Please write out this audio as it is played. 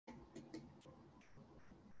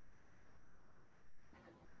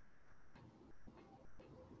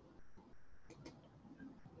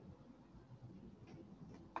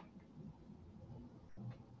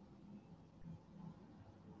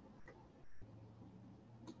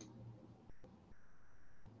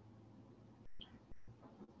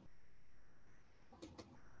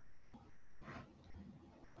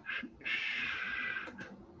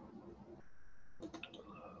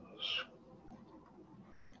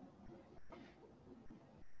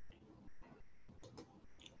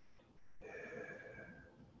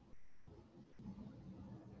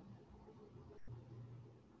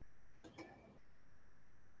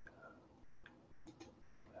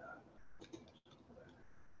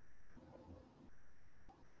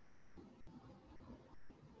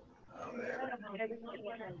think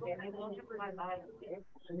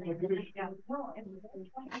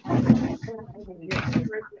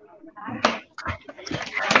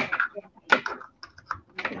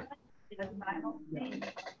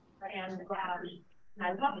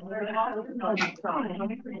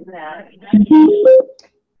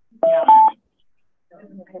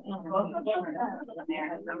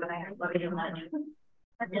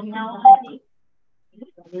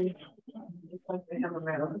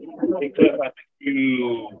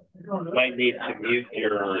you might need to mute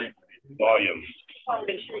your volume.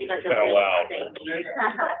 It's kind of loud.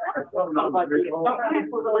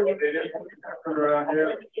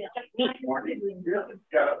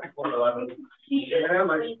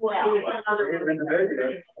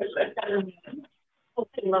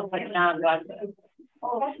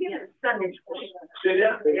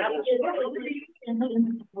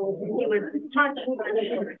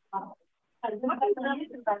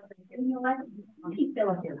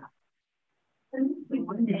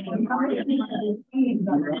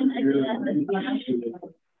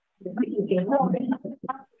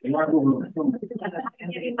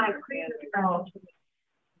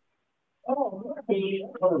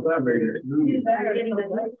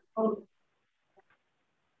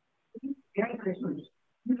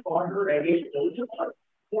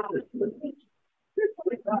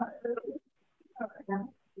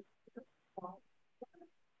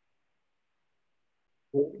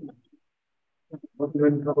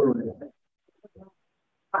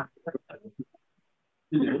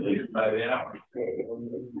 By the hour.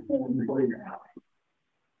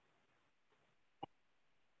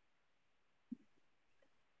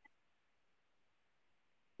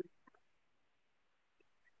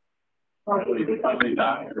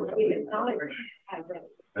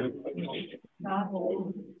 Here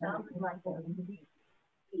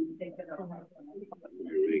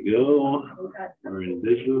we go. We're in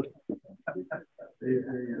business.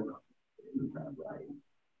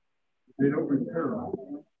 They don't return.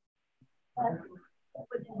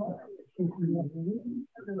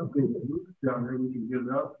 Down here, we can get it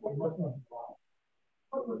up.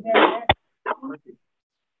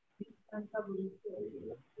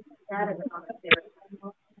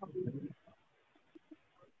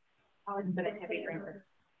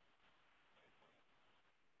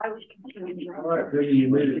 All right, baby, you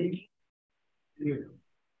made it. Here.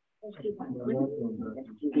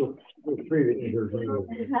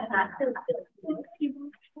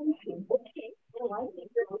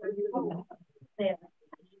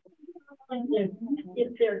 If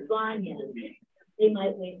they're blind, they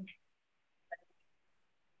might wait.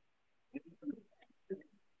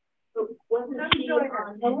 Wasn't she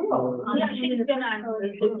on? Yeah, she's been on. I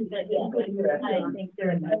think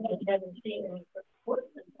they're. I haven't seen any reports.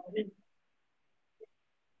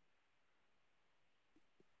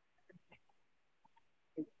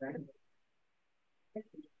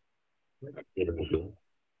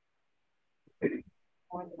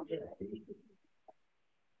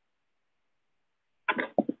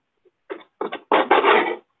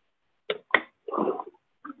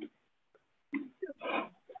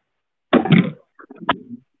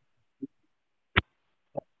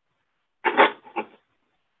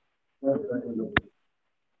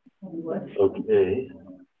 Okay.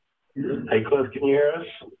 Hey, Cliff, can you hear us?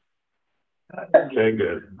 Okay,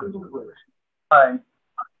 good. Hi. A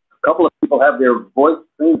couple of people have their voice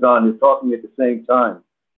things on. They're talking at the same time.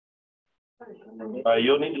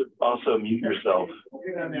 You'll need to also mute yourself.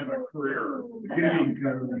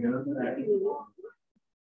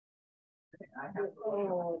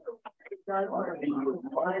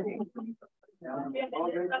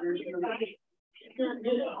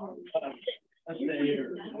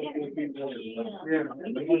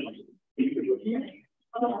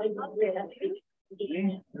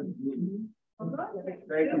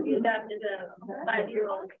 We adopted a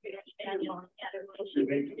 5-year-old spaniel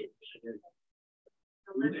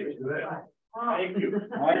Thank you.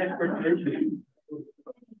 My expectation.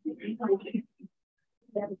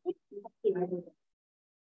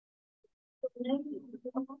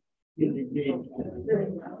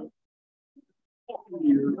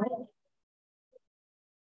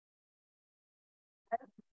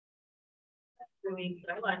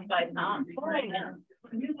 I lost 5 pounds.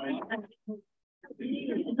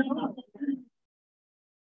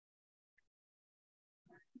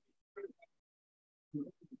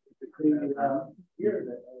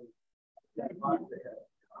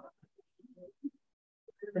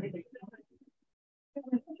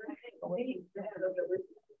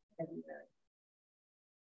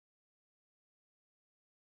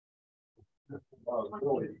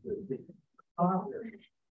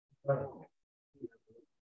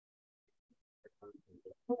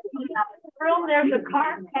 Room, there's a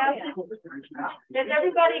car passing. Has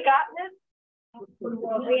everybody gotten it?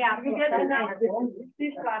 Yeah, you get it now.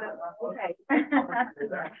 She's got it. Okay.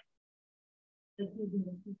 This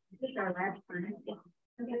is our last one.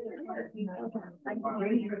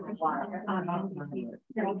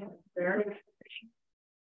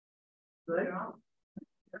 Good.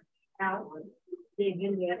 Now,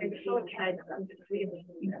 I'm so excited. We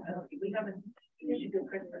haven't finished a good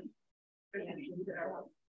Christmas.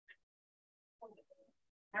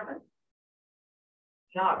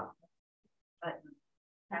 Job. But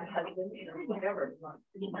whatever.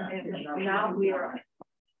 Now we are.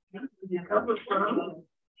 And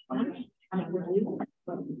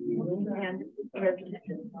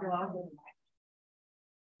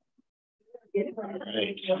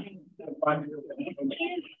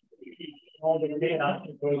all the chaos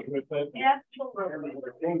that goes with it. We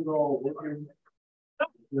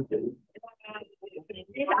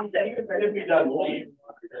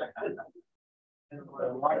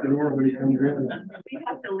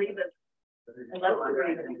have to leave it. Unless we're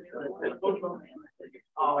ready.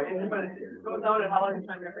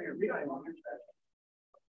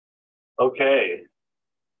 Okay.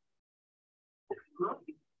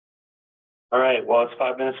 All right. Well, it's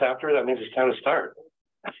 5 minutes after. That means it's time to start.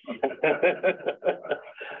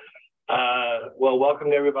 Well, welcome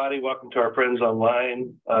to everybody. Welcome to our friends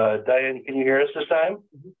online. Diane, can you hear us this time?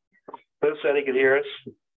 Cliff said he could hear us.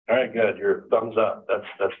 All right, good. Your thumbs up.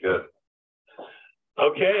 That's good.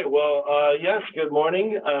 Okay, well, yes, good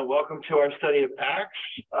morning. Welcome to our study of Acts.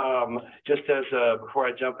 Just as before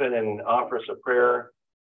I jump in and offer us a prayer,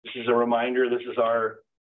 this is a reminder, this is our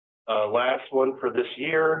last one for this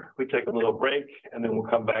year. We take a little break and then we'll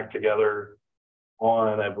come back together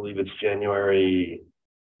on, I believe it's January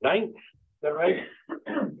 9th, is that right?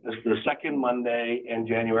 It's the second Monday in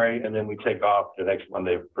January, and then we take off the next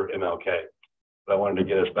Monday for MLK. But I wanted to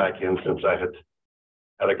get us back in since I had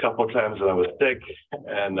a couple of times that I was sick,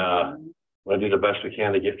 and we'll do the best we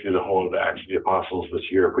can to get through the whole of the Acts of the Apostles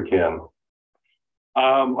this year if we can.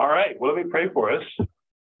 All right, well, let me pray for us,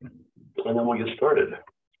 and then we'll get started.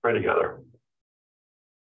 Let's pray together.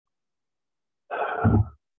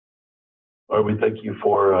 Lord, we thank you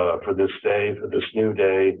for this day, for this new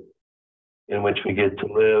day in which we get to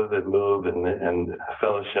live and move and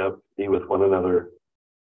fellowship, be with one another.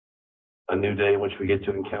 A new day in which we get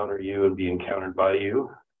to encounter you and be encountered by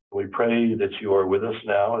you. We pray that you are with us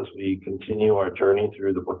now as we continue our journey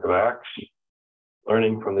through the book of Acts,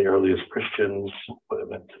 learning from the earliest Christians what it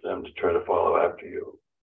meant to them to try to follow after you.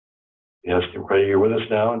 We ask and pray you're with us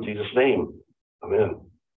now in Jesus' name. Amen.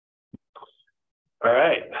 All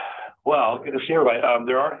right. Well, good to see everybody.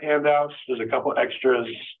 There are handouts. There's a couple extras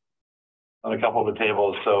on a couple of the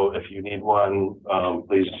tables. So if you need one,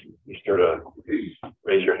 please be sure to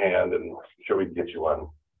raise your hand and I'm sure we can get you one.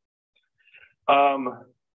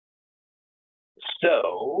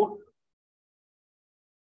 So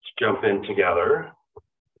let's jump in together.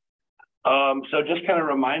 So just kind of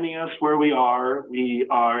reminding us where we are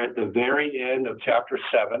at the very end of chapter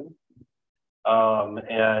 7.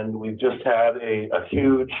 And we've just had a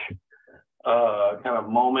huge kind of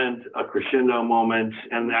moment, a crescendo moment,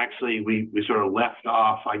 and actually we sort of left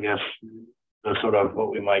off, I guess, the sort of what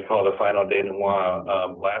we might call the final denouement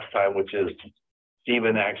last time, which is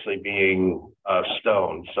Stephen actually being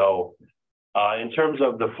stoned. So in terms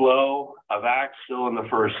of the flow of Acts, still in the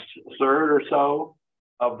first third or so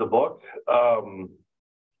of the book,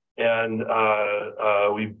 and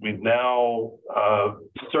we've now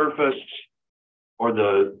surfaced, or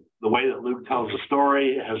the way that Luke tells the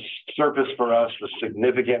story has surfaced for us with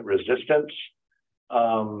significant resistance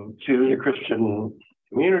to the Christian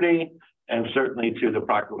community and certainly to the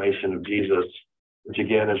proclamation of Jesus, which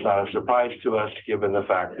again is not a surprise to us given the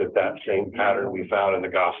fact that that same pattern we found in the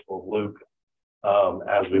Gospel of Luke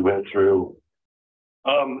as we went through.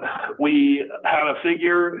 We have a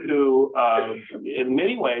figure who in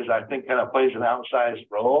many ways I think kind of plays an outsized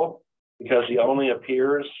role because he only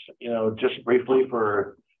appears, just briefly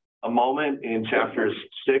for a moment in chapters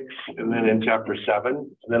 6 and then in chapter 7,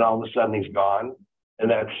 and then all of a sudden he's gone,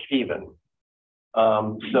 and that's Stephen.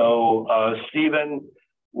 Stephen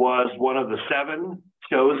was one of the 7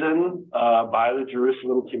 chosen by the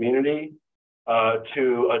Jerusalem community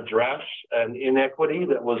to address an inequity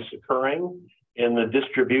that was occurring in the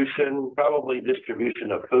probably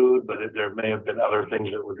distribution of food, but there may have been other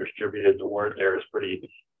things that were distributed. The word there is pretty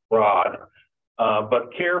broad.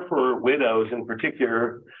 But care for widows in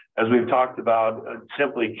particular, as we've talked about,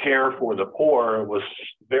 simply care for the poor was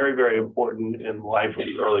very, very important in the life of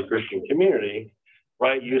the early Christian community.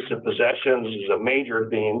 Right use of possessions is a major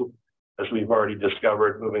theme as we've already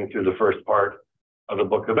discovered, moving through the first part of the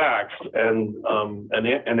book of Acts. And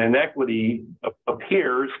an inequity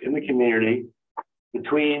appears in the community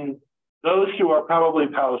between those who are probably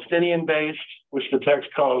Palestinian-based, which the text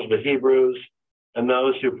calls the Hebrews, and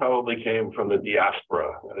those who probably came from the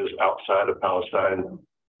diaspora, that is outside of Palestine, and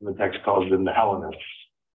the text calls them the Hellenists.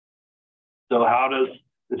 So how does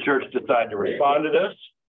the church decide to respond to this?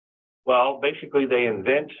 Well, basically they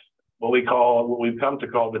invent what we've come to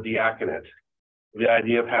call the diaconate, the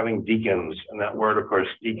idea of having deacons, and that word, of course,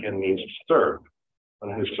 deacon means to serve,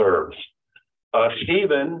 one who serves.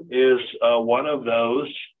 Stephen is one of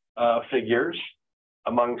those figures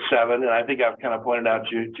among 7, and I think I've kind of pointed out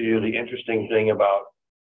to you the interesting thing about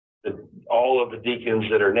all of the deacons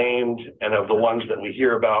that are named, and of the ones that we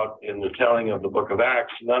hear about in the telling of the book of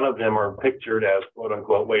Acts, none of them are pictured as quote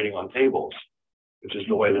unquote waiting on tables, which is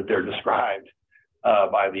the way that they're described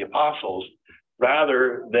by the apostles.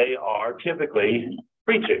 Rather, they are typically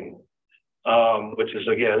preaching, which is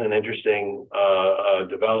again an interesting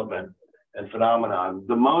development and phenomenon.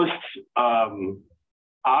 The most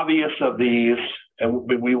obvious of these, and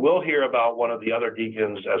we will hear about one of the other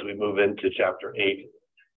deacons as we move into chapter 8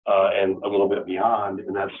 and a little bit beyond,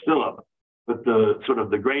 and that's Philip. But the sort of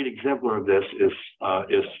the great exemplar of this is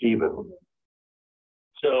Stephen.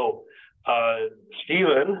 So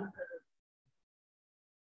Stephen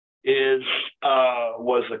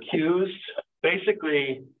was accused.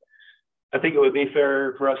 Basically, I think it would be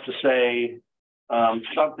fair for us to say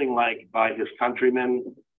something like by his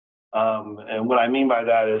countrymen. And what I mean by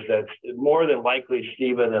that is that more than likely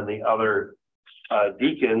Stephen and the other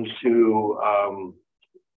deacons who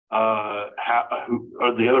are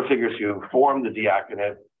the other figures who form the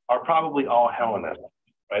diaconate are probably all Hellenists,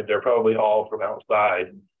 right? They're probably all from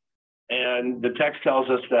outside. And the text tells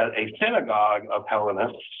us that a synagogue of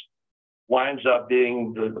Hellenists winds up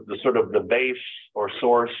being the sort of the base or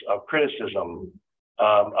source of criticism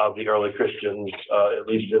of the early Christians, at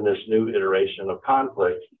least in this new iteration of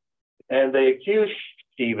conflict. And they accuse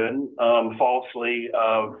Stephen falsely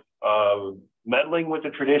of meddling with the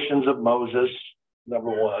traditions of Moses,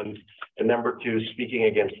 number one, and number two, speaking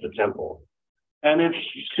against the temple. And it's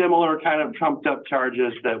similar kind of trumped up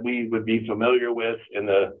charges that we would be familiar with in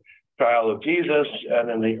the trial of Jesus and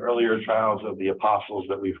in the earlier trials of the apostles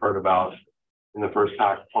that we've heard about in the first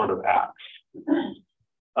part of Acts.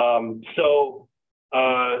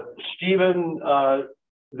 Stephen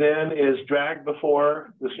then is dragged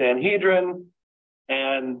before the Sanhedrin,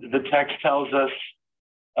 and the text tells us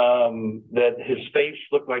that his face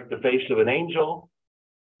looked like the face of an angel,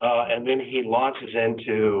 and then he launches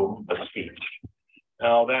into a speech.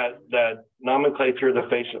 Now that nomenclature, the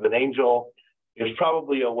face of an angel, is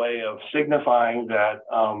probably a way of signifying that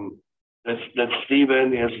that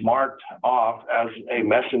Stephen is marked off as a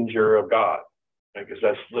messenger of God, because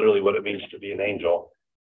that's literally what it means to be an angel.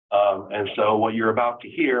 And so what you're about to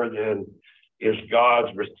hear then is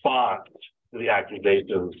God's response to the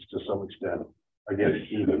accusations to some extent against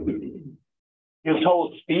Stephen. His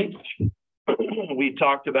whole speech we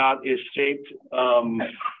talked about is shaped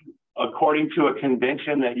according to a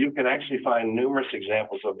convention that you can actually find numerous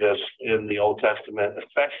examples of this in the Old Testament,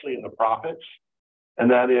 especially in the prophets, and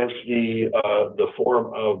that is the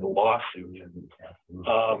form of the lawsuit.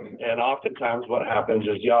 And oftentimes what happens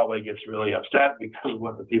is Yahweh gets really upset because of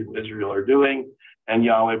what the people of Israel are doing, and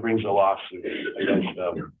Yahweh brings a lawsuit against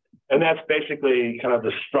them. And that's basically kind of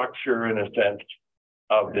the structure, in a sense,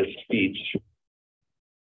 of this speech.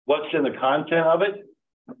 What's in the content of it?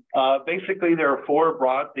 Basically, there are 4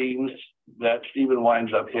 broad themes that Stephen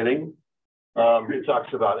winds up hitting. He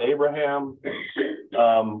talks about Abraham,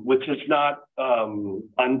 which is not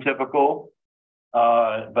untypical,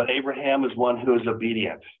 but Abraham is one who is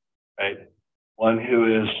obedient, right? One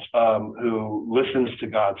who is who listens to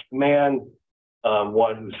God's command,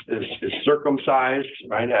 one who is circumcised,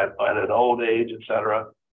 right, at an old age, etc.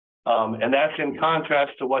 And that's in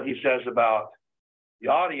contrast to what he says about the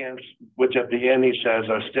audience, which at the end he says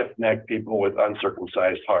are stiff-necked people with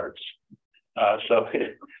uncircumcised hearts. So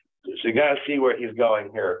you got to see where he's going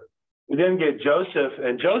here. We then get Joseph,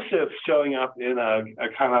 and Joseph showing up in a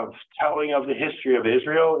kind of telling of the history of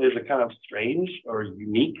Israel is a kind of strange or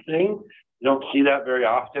unique thing. You don't see that very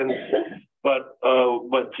often. But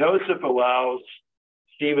Joseph allows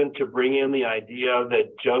Stephen to bring in the idea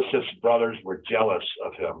that Joseph's brothers were jealous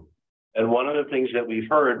of him. And one of the things that we've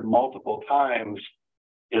heard multiple times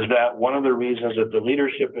is that one of the reasons that the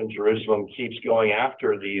leadership in Jerusalem keeps going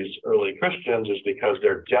after these early Christians is because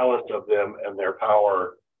they're jealous of them and their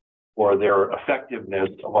power or their effectiveness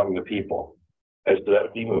among the people, as to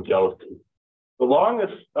that theme of jealousy. The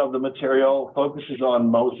longest of the material focuses on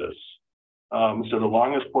Moses, So the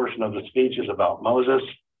longest portion of the speech is about Moses.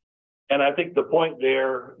 And I think the point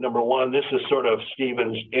there, number one, this is sort of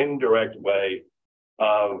Stephen's indirect way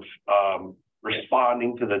of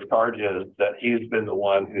responding to the charges that he's been the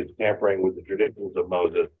one who's tampering with the traditions of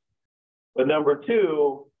Moses. But number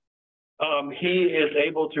two, he is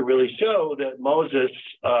able to really show that Moses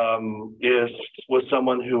was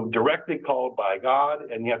someone who directly called by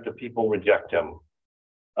God, and yet the people reject him.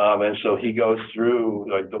 And so he goes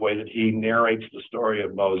through, like, the way that he narrates the story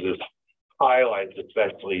of Moses highlights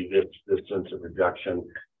especially this sense of rejection.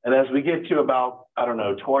 And as we get to about, I don't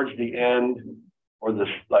know, towards the end, or the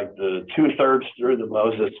 2/3 through the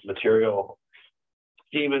Moses material,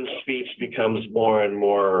 Stephen's speech becomes more and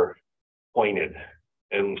more pointed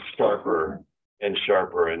and sharper and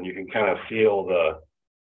sharper. And you can kind of feel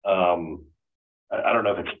I don't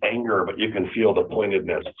know if it's anger, but you can feel the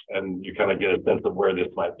pointedness, and you kind of get a sense of where this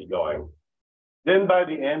might be going. Then by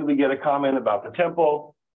the end, we get a comment about the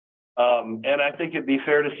temple. And I think it'd be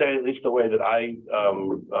fair to say, at least the way that I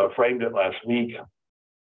framed it last week,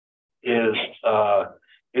 is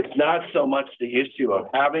it's not so much the issue of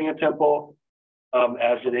having a temple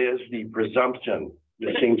as it is the presumption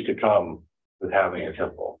that seems to come with having a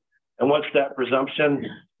temple. And what's that presumption?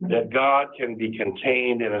 That God can be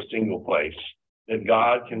contained in a single place, that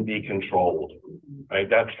God can be controlled, right?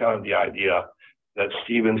 That's kind of the idea that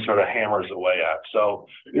Stephen sort of hammers away at. So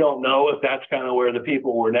we don't know if that's kind of where the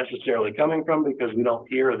people were necessarily coming from, because we don't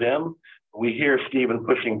hear them. We hear Stephen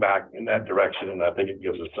pushing back in that direction, and I think it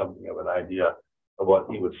gives us something of an idea of what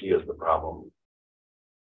he would see as the problem.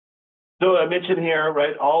 So I mentioned here,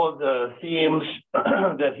 right, all of the themes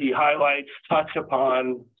that he highlights touch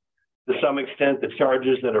upon, to some extent, the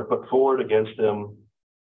charges that are put forward against him.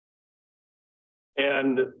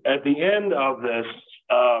 And at the end of this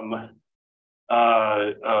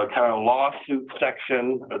kind of lawsuit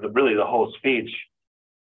section, or really the whole speech,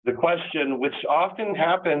 the question, which often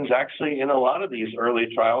happens actually in a lot of these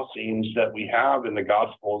early trial scenes that we have in the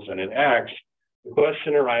Gospels and in Acts, the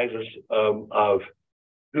question arises of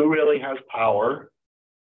who really has power.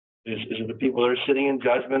 Is it the people that are sitting in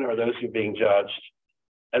judgment, or those who are being judged?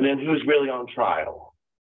 And then who's really on trial,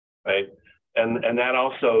 right? And that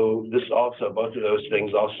also, both of those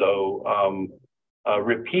things also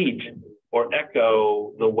repeat or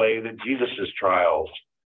echo the way that Jesus's trials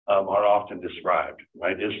are often described,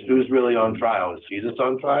 right? Who's really on trial? Is Jesus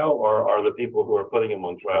on trial, or are the people who are putting him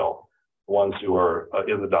on trial the ones who are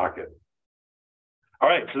in the docket? All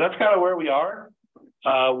right, so that's kind of where we are.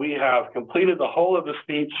 We have completed the whole of the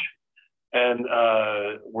speech, and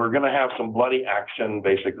we're going to have some bloody action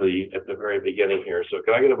basically at the very beginning here. So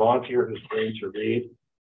can I get a volunteer who's going to read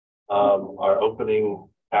our opening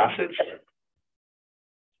passage?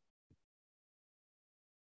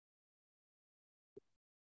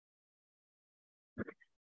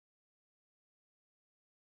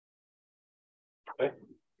 Okay.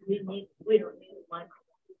 We don't need one.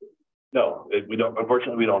 No, we don't.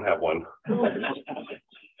 Unfortunately, we don't have one.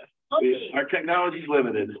 Okay. Our technology is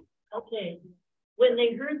limited. Okay. When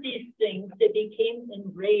they heard these things, they became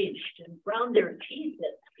enraged and ground their teeth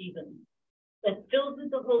at Stephen. But filled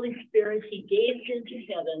with the Holy Spirit, he gazed into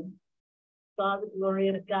heaven, saw the glory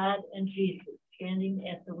of God and Jesus standing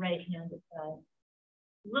at the right hand of God.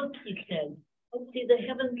 Look, he said, I see the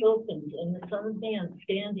heavens opened and the Son of Man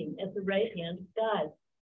standing at the right hand of God.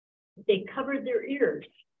 They covered their ears,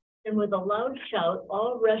 and with a loud shout,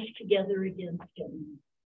 all rushed together against him.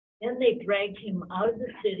 Then they dragged him out of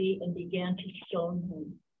the city and began to stone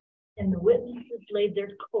him. And the witnesses laid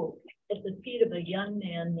their coats at the feet of a young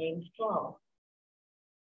man named Saul.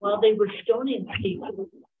 While they were stoning Stephen,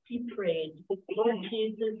 he prayed, Lord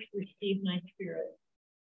Jesus, receive my spirit.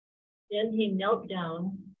 Then he knelt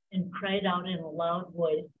down and cried out in a loud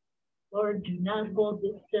voice, Lord, do not hold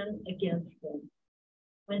this sin against them.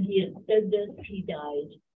 When he had said this, he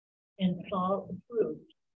died, and Saul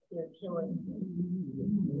approved their killing him.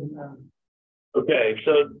 Okay,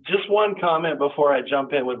 so just one comment before I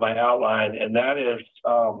jump in with my outline, and that is,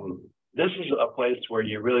 this is a place where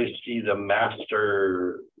you really see the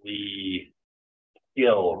masterly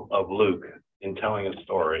skill of Luke in telling a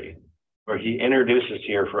story, where he introduces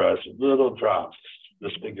here for us little drops,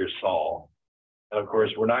 this figure Saul. And of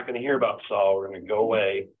course, we're not going to hear about Saul. We're going to go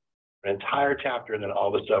away an entire chapter, and then all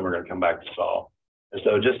of a sudden we're going to come back to Saul. And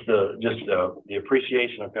so just the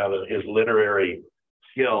appreciation of kind of his literary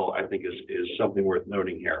skill, I think, is something worth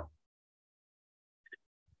noting here.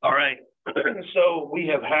 All right, so we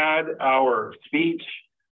have had our speech.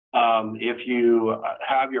 If you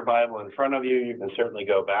have your Bible in front of you, you can certainly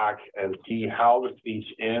go back and see how the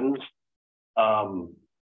speech ends.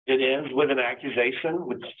 It ends with an accusation,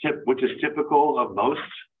 which is typical of most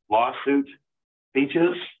lawsuit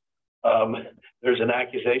speeches. There's an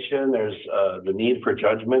accusation, there's the need for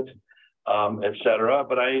judgment, et cetera.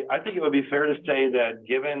 But I think it would be fair to say that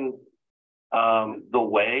given the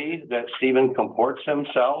way that Stephen comports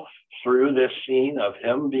himself through this scene of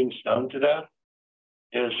him being stoned to death,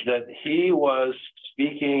 is that he was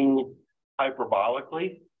speaking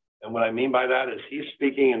hyperbolically. And what I mean by that is he's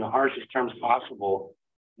speaking in the harshest terms possible,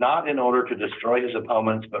 not in order to destroy his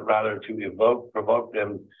opponents, but rather to provoke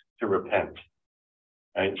them to repent.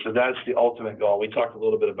 Right? So that's the ultimate goal. We talked a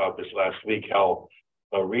little bit about this last week, how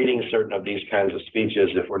reading certain of these kinds of speeches,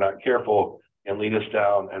 if we're not careful, can lead us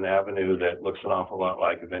down an avenue that looks an awful lot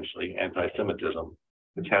like eventually anti-Semitism,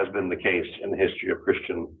 which has been the case in the history of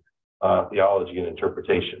Christian theology and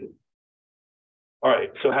interpretation. All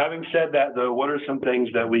right, so having said that, though, what are some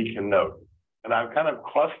things that we can note? And I've kind of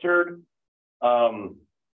clustered,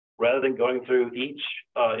 rather than going through each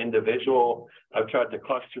individual, I've tried to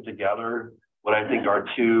cluster together what I think are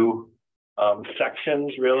two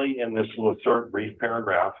sections really in this little short brief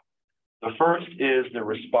paragraph. The first is the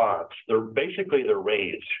response, basically the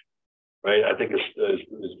rage, right? I think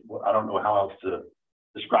I don't know how else to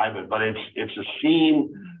describe it, but it's a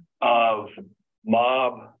scene of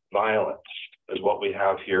mob violence is what we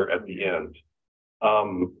have here at the end.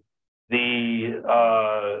 The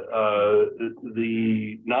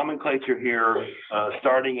nomenclature here,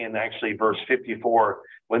 starting in actually verse 54,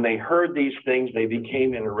 when they heard these things, they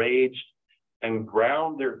became enraged and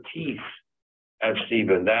ground their teeth at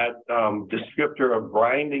Stephen. That descriptor of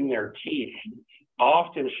grinding their teeth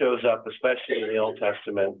often shows up, especially in the Old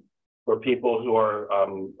Testament, for people who are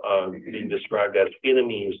being described as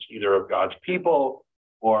enemies, either of God's people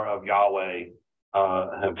or of Yahweh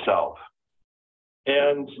himself.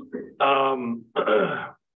 And of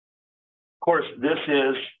course, this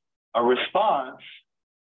is a response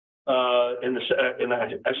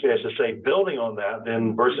actually, I should say, building on that,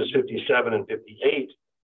 then verses 57 and 58,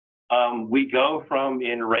 we go from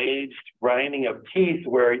enraged grinding of teeth,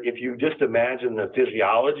 where if you just imagine the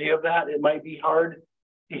physiology of that, it might be hard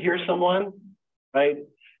to hear someone, right?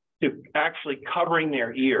 To actually covering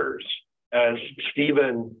their ears as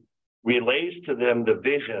Stephen relays to them the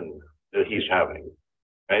vision that he's having,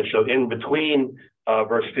 right? So in between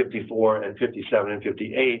verse 54 and 57 and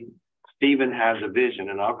 58, Stephen has a vision,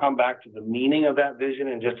 and I'll come back to the meaning of that vision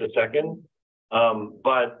in just a second.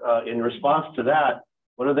 But in response to that,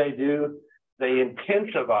 what do? They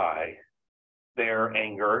intensify their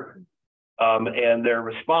anger and their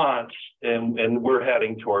response, and we're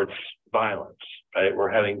heading towards violence, right?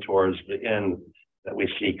 We're heading towards the end that we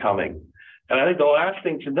see coming. And I think the last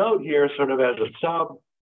thing to note here, sort of as a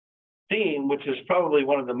sub-theme, which is probably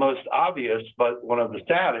one of the most obvious, but one of the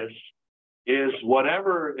saddest, is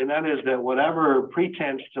whatever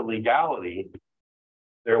pretense to legality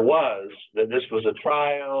there was, that this was a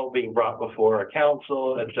trial being brought before a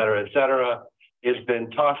council, et cetera, has been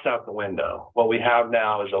tossed out the window. What we have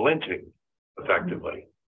now is a lynching, effectively.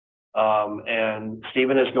 And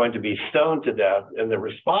Stephen is going to be stoned to death, and the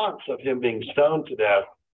response of him being stoned to death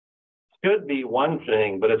could be one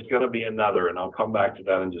thing, but it's going to be another, and I'll come back to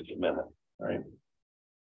that in just a minute, all right?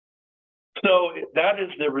 So that is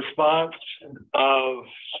the response of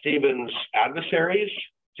Stephen's adversaries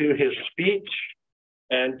to his speech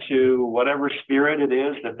and to whatever spirit it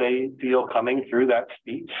is that they feel coming through that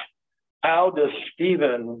speech. How does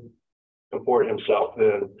Stephen comport himself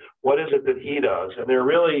in? What is it that he does? And there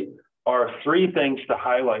really are three things to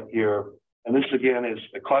highlight here. And this, again, is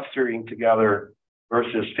a clustering together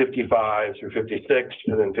verses 55 through 56,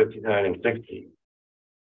 and then 59 and 60.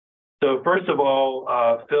 So first of all,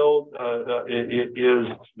 Phil, it is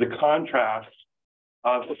the contrast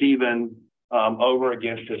of Stephen over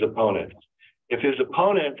against his opponents. If his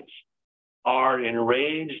opponents are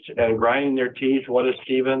enraged and grinding their teeth, what is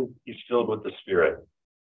Stephen? He's filled with the Spirit,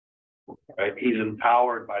 right? He's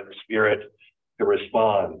empowered by the Spirit to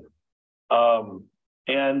respond.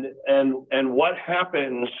 And what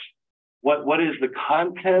happens? What is the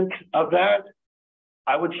content of that?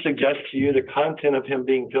 I would suggest to you the content of him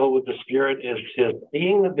being filled with the Spirit is his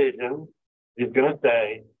seeing the vision, he's going to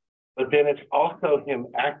say, but then it's also him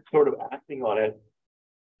acting on it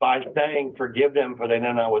by saying, forgive them, for they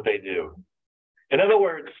know not what they do. In other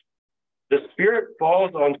words, the Spirit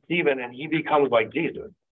falls on Stephen and he becomes like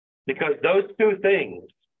Jesus, because those two things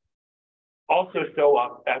also show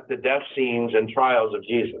up at the death scenes and trials of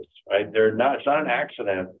Jesus, right? It's not an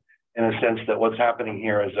accident, in a sense that what's happening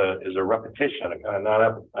here is a repetition, a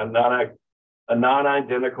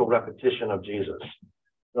non-identical repetition of Jesus.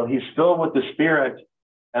 So he's filled with the Spirit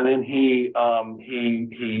And then he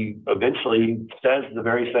eventually says the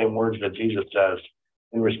very same words that Jesus says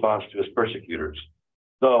in response to his persecutors.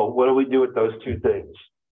 So what do we do with those two things?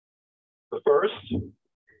 The first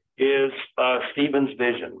is Stephen's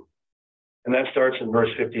vision, and that starts in verse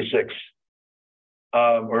 56.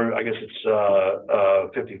 Or I guess it's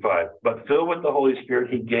 55. But filled with the Holy Spirit,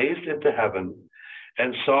 he gazed into heaven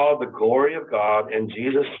and saw the glory of God and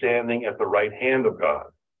Jesus standing at the right hand of God.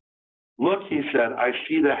 Look, he said, I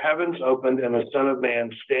see the heavens opened and the Son of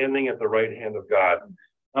Man standing at the right hand of God.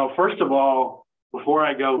 Now, first of all, before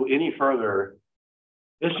I go any further,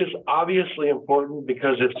 this is obviously important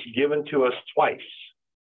because it's given to us twice.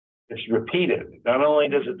 It's repeated. Not only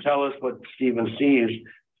does it tell us what Stephen sees,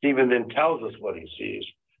 Stephen then tells us what he sees.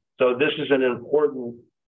 So this is an important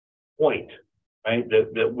point, right?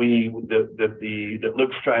 That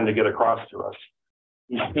Luke's trying to get across to us.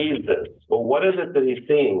 He sees this. Well, what is it that he's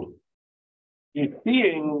seeing? He's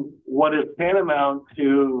seeing what is tantamount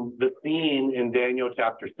to the scene in Daniel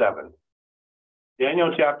chapter 7.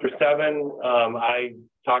 Daniel chapter 7, I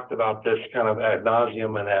talked about this kind of ad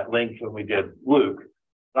nauseum and at length when we did Luke.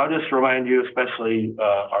 I'll just remind you, especially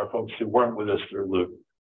our folks who weren't with us through Luke.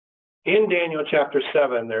 In Daniel chapter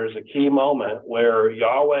 7, there's a key moment where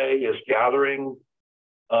Yahweh is gathering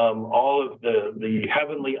all of the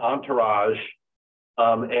heavenly entourage,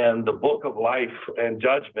 and the book of life and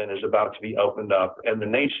judgment is about to be opened up, and the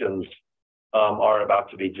nations are about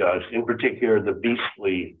to be judged, in particular the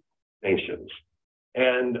beastly nations.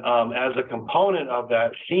 And as a component of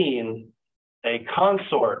that scene, a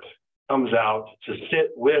consort comes out to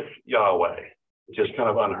sit with Yahweh, which is kind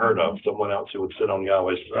of unheard of, someone else who would sit on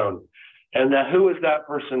Yahweh's throne. And who is that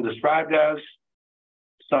person described as?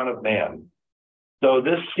 Son of Man. So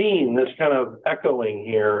this scene, this kind of echoing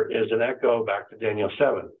here is an echo back to Daniel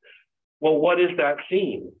 7. Well, what is that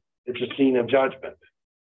scene? It's a scene of judgment.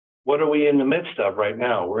 What are we in the midst of right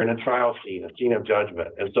now? We're in a trial scene, a scene of judgment.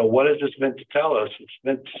 And so what is this meant to tell us? It's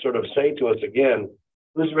meant to sort of say to us again,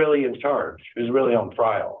 who's really in charge? Who's really on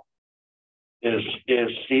trial? Is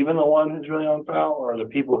Stephen the one who's really on trial, or are the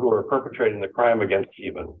people who are perpetrating the crime against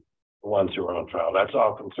Stephen the ones who are on trial? That's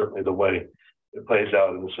often certainly the way it plays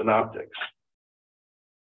out in the synoptics.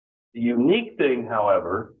 The unique thing,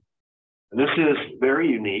 however, and this is very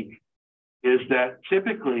unique, is that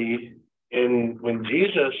typically when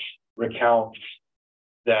Jesus recounts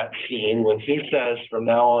that scene, when he says, from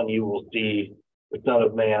now on you will see the Son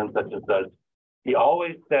of Man, such and such, he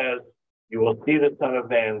always says, you will see the Son of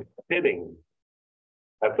Man sitting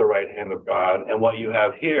at the right hand of God. And what you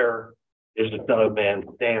have here is the Son of Man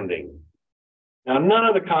standing. Now, none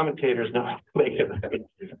of the commentators know what to make of it.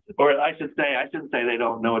 Or I shouldn't say they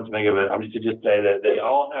don't know what to make of it. I'm just to just say that they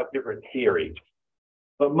all have different theories.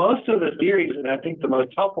 But most of the theories, and I think the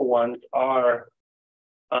most helpful ones, are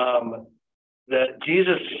that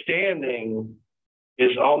Jesus standing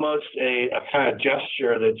is almost a kind of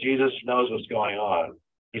gesture that Jesus knows what's going on.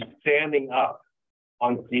 He's standing up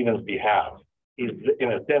on Stephen's behalf. He's,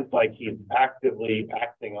 in a sense, like he's actively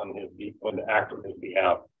acting on to act on his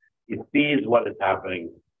behalf. He sees what is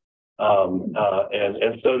happening, and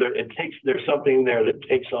so there's something there that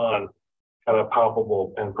takes on kind of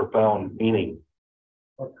palpable and profound meaning.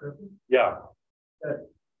 Yeah.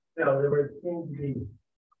 There would seem to be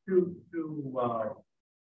two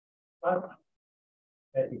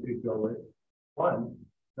that you could go with. One,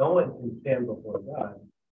 no one can stand before God.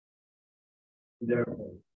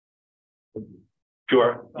 Therefore.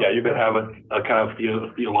 Sure. Yeah, you could have a kind of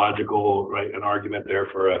theological, right, an argument there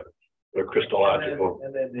for a Christological.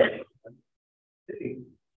 And then the sitting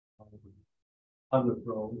on the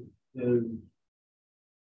throne is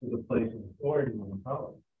a place of authority and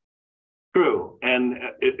power. True, and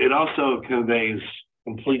it also conveys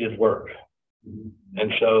completed work. Mm-hmm.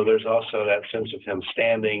 And so there's also that sense of him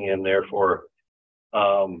standing, and therefore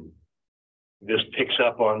this picks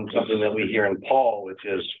up on something that we hear in Paul, which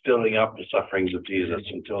is filling up the sufferings of Jesus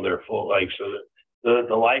until they're full. Like, so that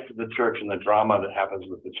the life of the church and the drama that happens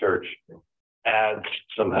with the church adds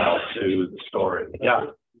somehow to the story. Yeah.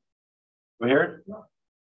 We hear it?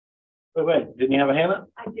 Wait, didn't you have a hand up?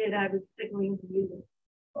 I did. I was signaling to you.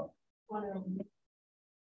 Go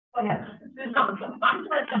ahead.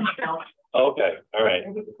 Okay, all right.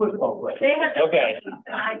 They had Okay.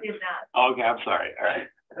 I did not. Okay, I'm sorry. All right.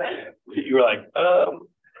 You were like,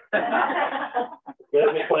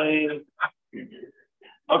 let me plane.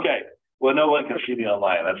 Okay. Well, no one can see me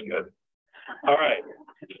online. That's good. All right.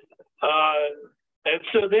 And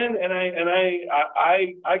so then,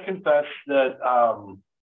 I confess that,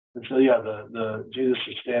 and so yeah, the Jesus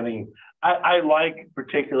is standing. I like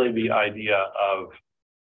particularly the idea of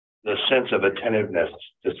the sense of attentiveness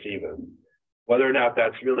to Stephen. Whether or not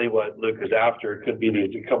that's really what Luke is after, it could be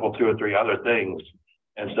these a couple, two or three other things.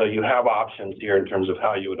 And so you have options here in terms of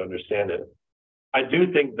how you would understand it. I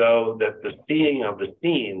do think, though, that the seeing of the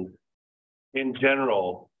scene in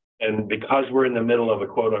general, and because we're in the middle of a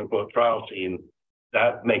quote unquote trial scene,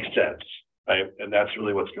 that makes sense, right? And that's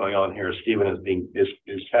really what's going on here. Stephen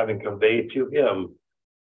is having conveyed to him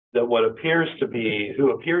that who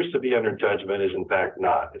appears to be under judgment is in fact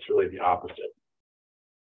not. It's really the opposite.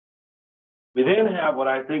 We then have what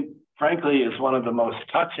I think, frankly, is one of the most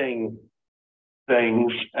touching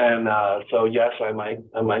things, and so yes, I might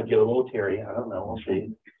get a little teary. I don't know. We'll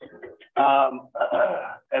see.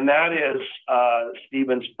 And that is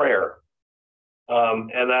Stephen's prayer.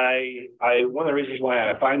 And I one of the reasons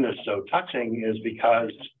why I find this so touching is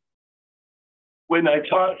because when I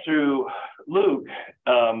taught through Luke,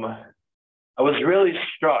 I was really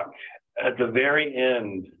struck at the very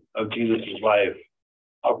end of Jesus' life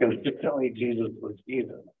how consistently Jesus was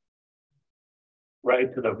Jesus.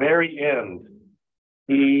 Right to the very end,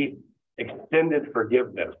 he extended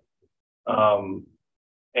forgiveness.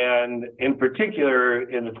 And in particular,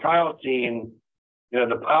 in the trial scene,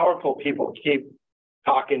 the powerful people keep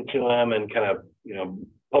talking to him and kind of,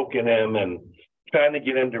 poking him and trying to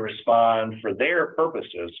get him to respond for their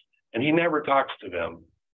purposes. And he never talks to them.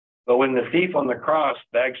 But when the thief on the cross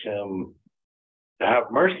begs him to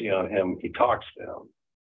have mercy on him, he talks to him.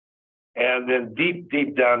 And then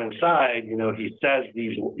deep down inside, he says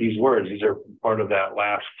these words. These are part of that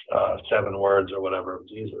last 7 words or whatever of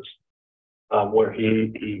Jesus, where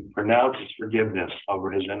he pronounces forgiveness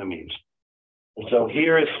over his enemies. And so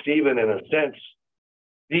here is Stephen, in a sense,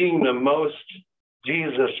 being the most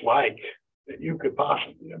Jesus-like that you could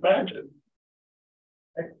possibly imagine.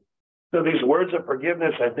 So these words of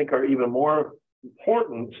forgiveness, I think, are even more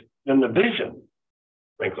important than the vision,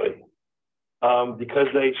 frankly. Because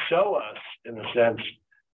they show us, in a sense,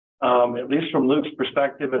 at least from Luke's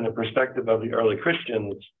perspective and the perspective of the early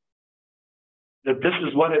Christians, that this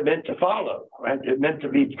is what it meant to follow, right? It meant to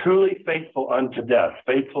be truly faithful unto death,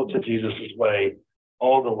 faithful to Jesus' way,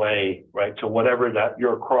 all the way, right, to whatever that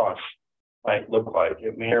your cross might look like.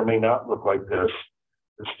 It may or may not look like this.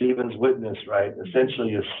 But Stephen's witness, right,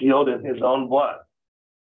 essentially is sealed in his own blood.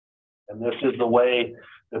 And this is the way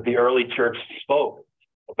that the early church spoke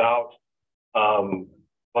about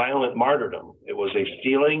violent martyrdom. It was a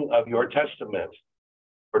sealing of your testament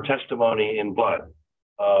or testimony in blood.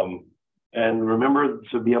 And remember,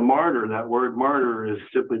 to be a martyr, that word martyr is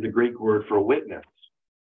simply the Greek word for witness.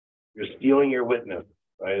 You're stealing your witness,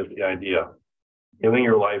 right, is the idea. Giving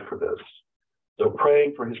your life for this. So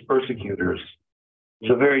praying for his persecutors is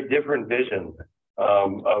a very different vision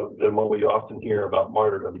than what we often hear about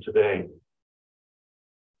martyrdom today.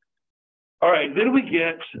 All right, then we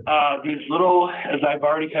get these little, as I've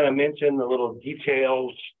already kind of mentioned, the little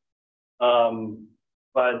details,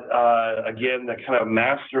 but again, the kind of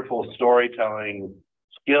masterful storytelling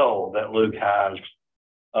skill that Luke has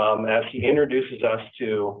as he introduces us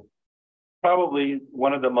to probably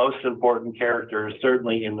one of the most important characters,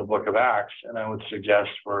 certainly in the book of Acts, and I would suggest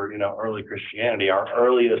for early Christianity, our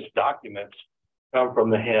earliest documents come from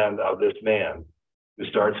the hand of this man who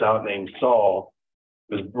starts out named Saul,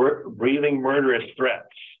 was breathing murderous threats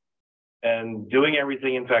and doing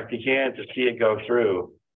everything, in fact, he can to see it go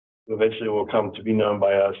through. Eventually will come to be known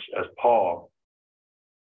by us as Paul.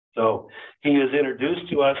 So he is introduced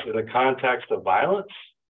to us in a context of violence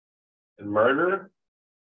and murder,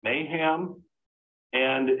 mayhem,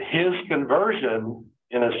 and his conversion,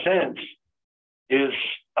 in a sense, is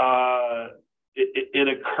it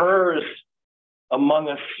occurs among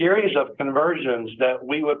a series of conversions that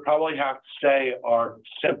we would probably have to say are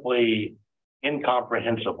simply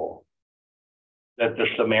incomprehensible. That the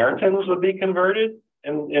Samaritans would be converted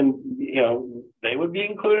and they would be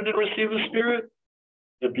included to receive the Spirit.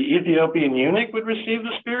 That the Ethiopian eunuch would receive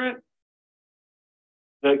the Spirit.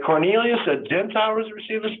 That Cornelius, a Gentile, would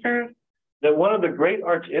receive the Spirit. That one of the great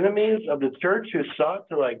arch enemies of the church who sought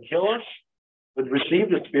to kill us would receive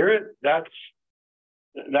the Spirit.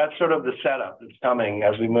 That's sort of the setup that's coming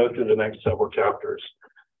as we move through the next several chapters.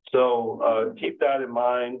 So keep that in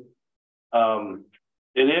mind.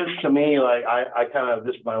 It is, to me, I kind of,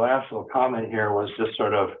 this, my last little comment here was just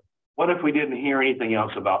sort of, what if we didn't hear anything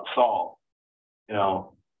else about Saul?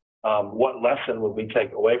 What lesson would we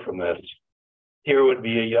take away from this? Here would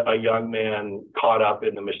be a young man caught up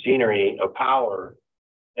in the machinery of power,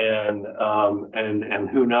 and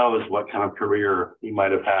who knows what kind of career he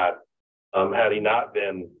might have had he not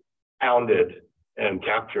been hounded and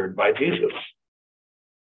captured by Jesus.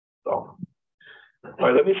 So All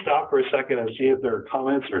right, let me stop for a second and see if there are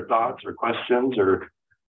comments or thoughts or questions or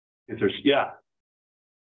if there's, yeah.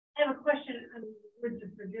 I have a question on words of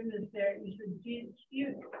forgiveness there. You said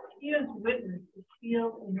Stephen's witness is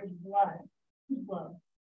sealed in his blood. His blood.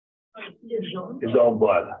 His own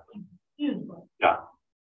blood. His blood. Yeah.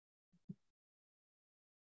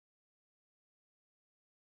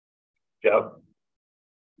 Yep.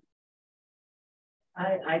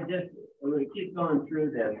 I just, when we keep going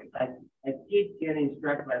through this, I keep getting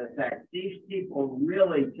struck by the fact these people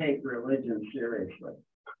really take religion seriously.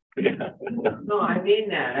 Yeah. No, I mean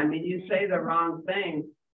that. I mean, you say the wrong thing.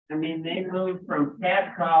 I mean, they moved from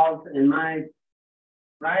catcalls in my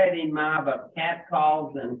rioting mob of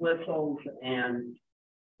catcalls and whistles and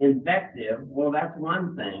invective. Well, that's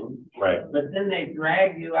one thing. Right. But then they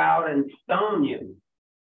drag you out and stone you.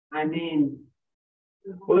 I mean,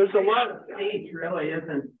 well, there's a lot of speech really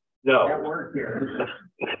isn't no at work here.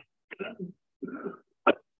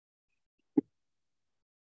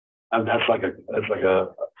 That's like a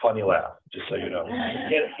funny laugh, just so you know.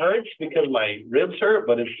 It hurts because my ribs hurt,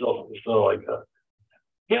 but it's still like a,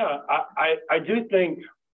 yeah. I do think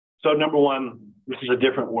so. Number one, this is a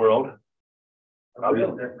different world. A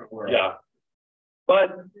real different world. Yeah.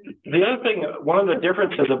 But the other thing, one of the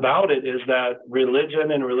differences about it is that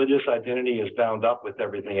religion and religious identity is bound up with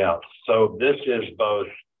everything else. So this is both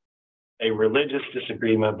a religious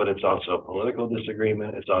disagreement, but it's also a political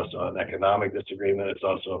disagreement. It's also an economic disagreement. It's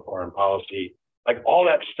also a foreign policy. Like all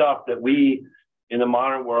that stuff that we in the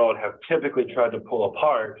modern world have typically tried to pull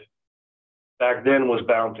apart, back then was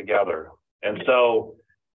bound together. And so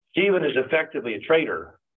Stephen is effectively a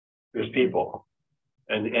traitor to his people.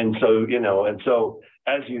 And so, you know, and so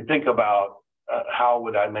as you think about how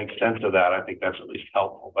would I make sense of that, I think that's at least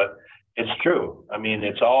helpful. But it's true. I mean,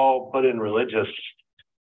 it's all put in religious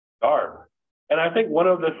garb. And I think one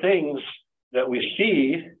of the things that we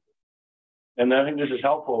see, and I think this is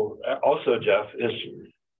helpful also, Jeff, is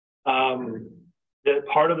that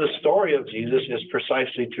part of the story of Jesus is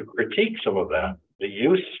precisely to critique some of that, the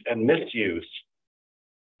use and misuse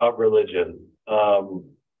of religion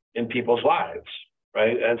in people's lives.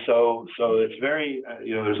 Right, and so it's very,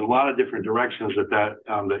 you know, there's a lot of different directions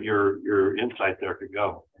that your insight there could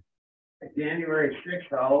go. January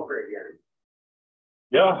 6th all over again.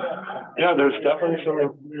 Yeah, there's definitely some.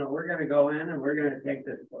 You know, we're going to go in and we're going to take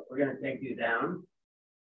this. We're going to take you down,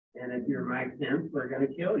 and if you're Mike Pence, we're going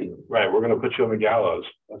to kill you. Right, we're going to put you on the gallows.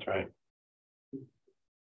 That's right.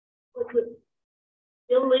 Was it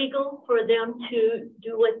illegal for them to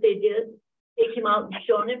do what they did? Take him out and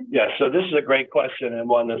stone him? Yeah, so this is a great question and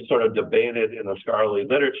one that's sort of debated in the scholarly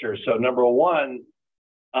literature. So number one,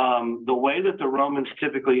 the way that the Romans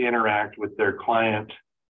typically interact with their client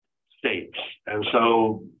states. And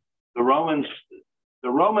so the Romans,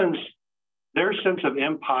 their sense of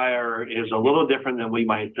empire is a little different than we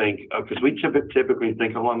might think, because we typically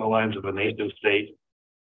think along the lines of a nation state,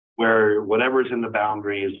 where whatever's in the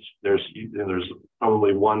boundaries, there's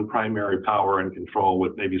probably one primary power and control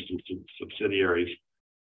with maybe some subsidiaries.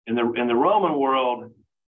 In the Roman world,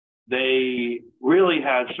 they really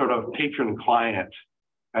had sort of patron-client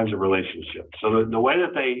kinds of relationships. So the way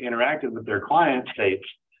that they interacted with their client states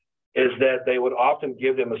is that they would often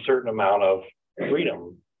give them a certain amount of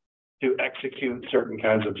freedom to execute certain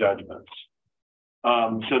kinds of judgments.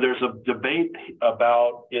 So there's a debate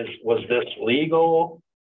about was this legal?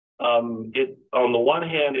 On the one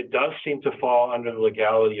hand, it does seem to fall under the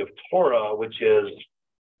legality of Torah, which is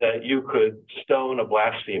that you could stone a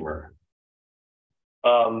blasphemer.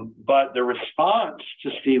 But the response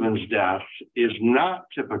to Stephen's death is not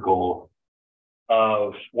typical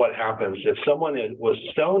of what happens. If someone was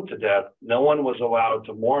stoned to death, no one was allowed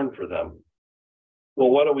to mourn for them.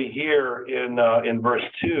 Well, what do we hear in verse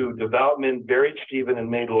 2? Devout men buried Stephen and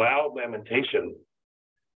made loud lamentation.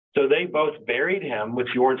 So they both buried him, which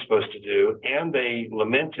you weren't supposed to do, and they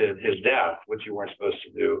lamented his death, which you weren't supposed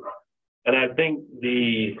to do. And I think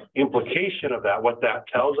the implication of that, what that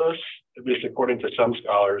tells us, at least according to some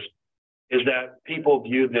scholars, is that people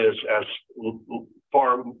view this as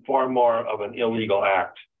far more of an illegal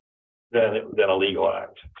act than a legal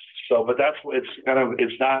act. So, but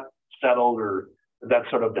it's not settled, or that's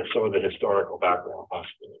sort of some of the historical background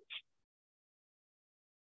possibilities.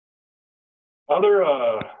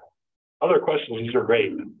 Other questions? These are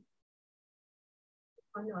great.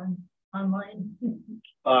 Online.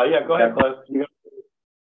 Yeah, go ahead, Cliff.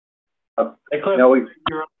 Hey, Cliff. No,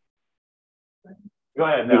 go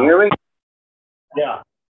ahead now. Can you hear me? Yeah.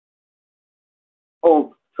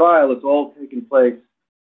 Whole trial is all taking place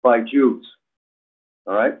by Jews.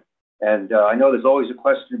 All right. And I know there's always a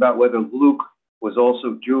question about whether Luke was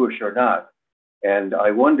also Jewish or not. And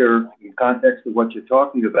I wonder, in context of what you're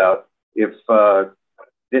talking about, if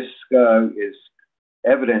this is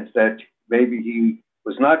evidence that maybe he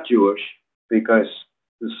was not Jewish, because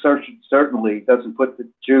the search certainly doesn't put the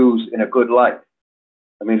Jews in a good light.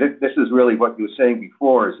 I mean, this is really what you were saying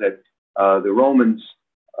before, is that the Romans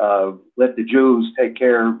let the Jews take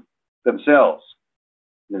care of themselves.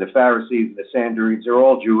 And the Pharisees and the Sadducees are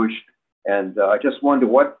all Jewish. And I just wonder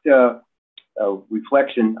what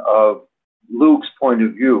reflection of Luke's point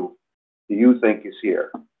of view do you think is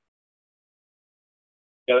here?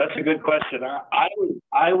 Yeah, that's a good question.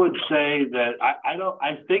 I would say that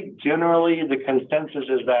I think generally the consensus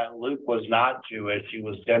is that Luke was not Jewish, he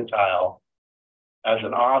was Gentile as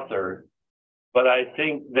an author. But I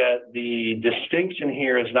think that the distinction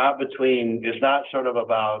here is not sort of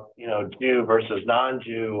about, Jew versus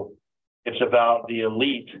non-Jew. It's about the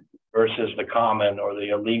elite versus the common, or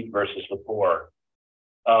the elite versus the poor.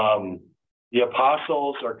 The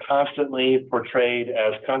apostles are constantly portrayed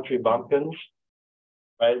as country bumpkins,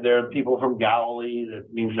 right? They're people from Galilee.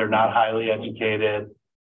 That means they're not highly educated,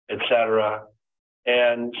 etc.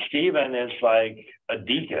 And Stephen is like a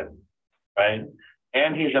deacon, right?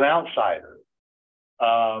 And he's an outsider.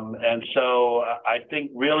 And so I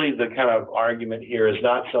think really the kind of argument here is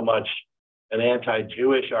not so much an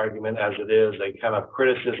anti-Jewish argument as it is a kind of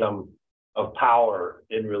criticism of power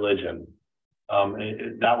in religion.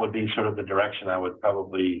 That would be sort of the direction I would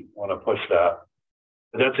probably want to push that.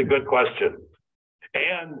 But that's a good question.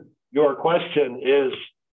 And your question is,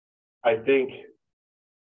 I think,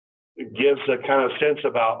 it gives a kind of sense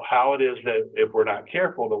about how it is that if we're not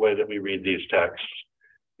careful the way that we read these texts,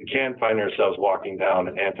 we can find ourselves walking down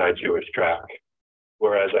an anti-Jewish track.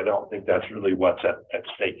 Whereas I don't think that's really what's at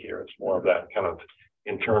stake here. It's more of that kind of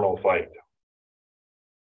internal fight.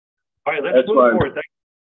 All right, let's move forward.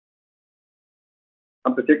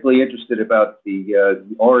 I'm particularly interested about the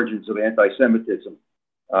origins of anti-Semitism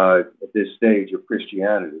at this stage of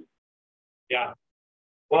Christianity. Yeah.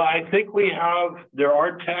 Well, I think there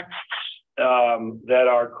are texts that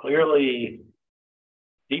are clearly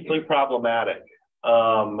deeply problematic.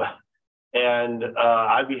 And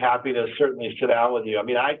I'd be happy to certainly sit down with you. I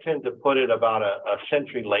mean, I tend to put it about a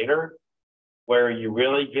century later where you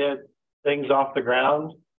really get things off the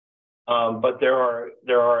ground. But there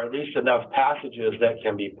are at least enough passages that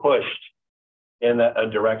can be pushed in a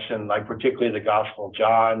direction, like particularly the Gospel of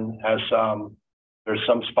John has there's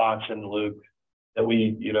some spots in Luke that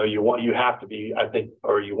you have to be, I think,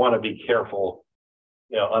 or you want to be careful,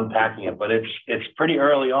 unpacking it, but it's pretty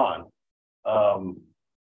early on. And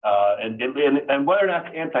whether or not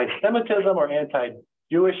it's anti-Semitism or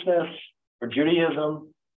anti-Jewishness or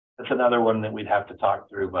Judaism, that's another one that we'd have to talk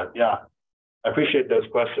through. But yeah, I appreciate those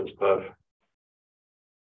questions, Cliff.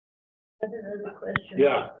 I have another question.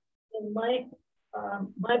 Yeah. In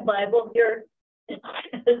my Bible here, it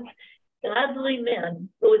says godly men.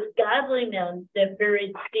 It was godly men that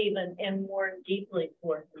buried Stephen and mourned deeply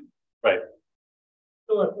for him. Right.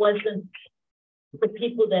 So it wasn't the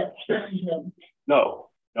people that stoned him. No,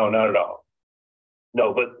 not at all.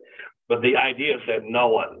 No, but the idea is that no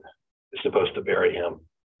one is supposed to bury him,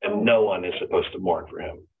 and no one is supposed to mourn for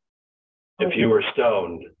him. If you were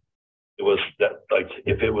stoned, it was that, like,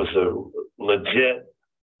 if it was a legit,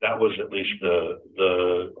 that was at least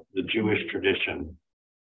the Jewish tradition.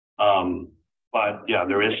 But yeah,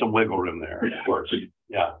 there is some wiggle room there, of course.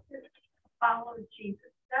 Yeah. Follow Jesus'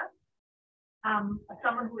 steps.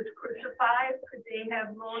 Someone who was crucified, could they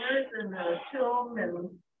have mourners in the tomb and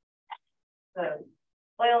the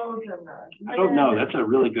oils and the... I don't know. That's a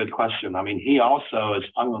really good question. I mean, he also is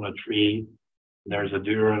hung on a tree. There's a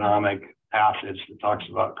Deuteronomic passage that talks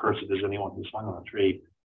about cursed is anyone who's hung on a tree.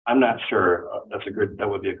 I'm not sure. That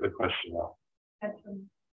would be a good question, though. That's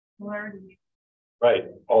learned. Right,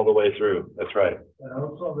 all the way through. That's right. And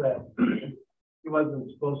also that he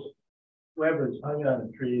wasn't supposed, whoever's hung on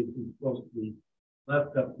a tree is supposed to be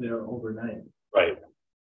left up there overnight. Right.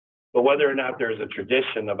 But whether or not there's a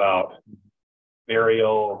tradition about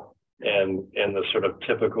burial and the sort of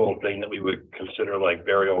typical thing that we would consider like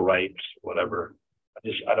burial rites, whatever,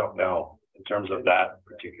 I don't know in terms of that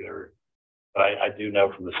particular. But I do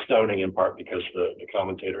know from the stoning in part because the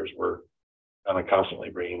commentators were kind of constantly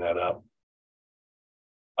bringing that up.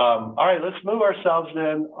 All right, let's move ourselves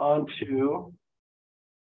then on to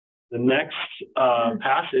the next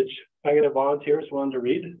passage. Can I get a volunteer willing to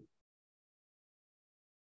read?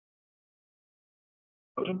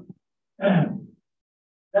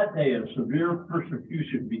 That day, a severe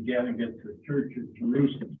persecution began against the church of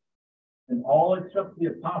Jerusalem, and all except the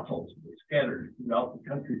apostles were scattered throughout the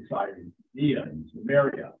countryside in Judea and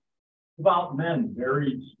Samaria, Devout men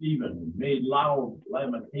buried Stephen and made loud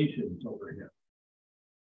lamentations over him.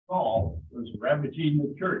 Saul was ravaging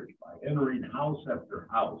the church by entering house after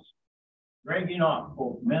house, dragging off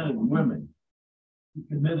both men and women. He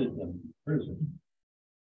committed them to prison.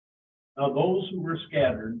 Now those who were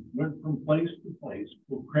scattered went from place to place,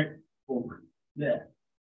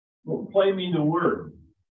 proclaiming the word.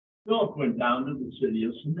 Philip went down to the city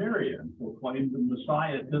of Samaria and proclaimed the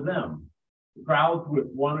Messiah to them. The crowds with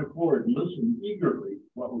one accord listened eagerly to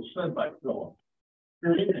what was said by Philip,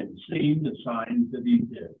 hearing and seeing the signs that he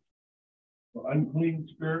did. For unclean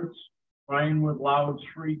spirits, crying with loud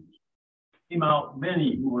shrieks, came out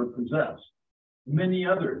many who were possessed. Many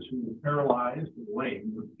others who were paralyzed and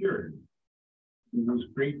lame were cured. There was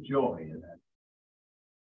great joy in that.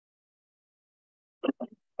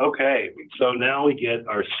 Okay, so now we get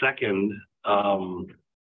our second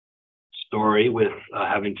story with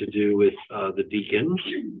having to do with the deacons.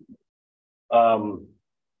 So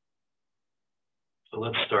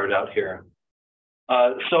let's start out here.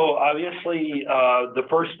 So obviously, the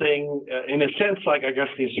first thing, in a sense, like I guess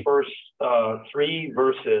these first 3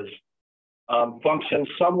 verses function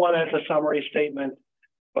somewhat as a summary statement,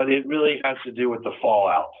 but it really has to do with the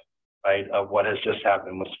fallout, right, of what has just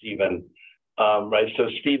happened with Stephen. Right, so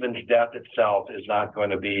Stephen's death itself is not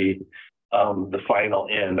going to be the final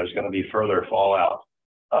end. There's going to be further fallout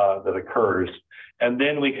that occurs. And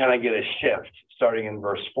then we kind of get a shift starting in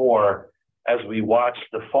verse 4 as we watch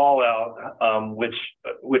the fallout,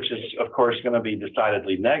 which is, of course, going to be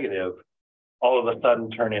decidedly negative, all of a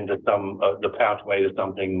sudden turn into the pathway to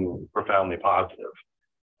something profoundly positive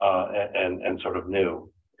and sort of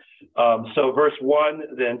new. So verse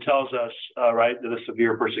 1 then tells us, right, that the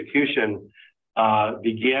severe persecution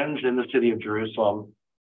begins in the city of Jerusalem.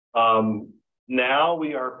 Now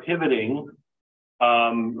we are pivoting.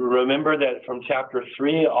 Remember that from chapter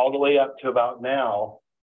 3 all the way up to about now,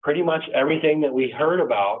 pretty much everything that we heard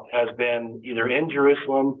about has been either in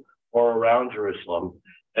Jerusalem or around Jerusalem.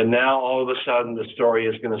 And now all of a sudden the story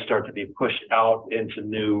is going to start to be pushed out into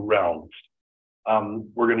new realms.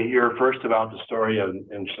 We're going to hear first about the story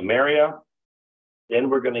in Samaria. Then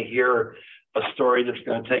we're going to hear a story that's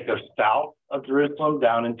going to take us south of Jerusalem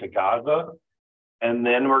down into Gaza. And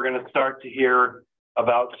then we're going to start to hear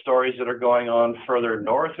about stories that are going on further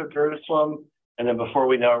north of Jerusalem. And then before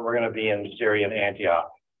we know it, we're going to be in Syrian Antioch.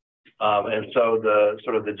 And so the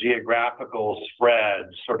sort of the geographical spread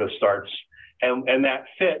sort of starts, and that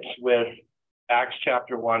fits with Acts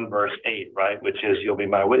chapter 1, verse 8, right? Which is, you'll be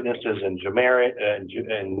my witnesses in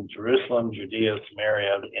Jerusalem, Judea,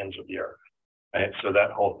 Samaria, the ends of the earth. Right? So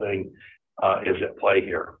that whole thing is at play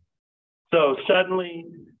here. So suddenly,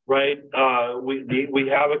 right, we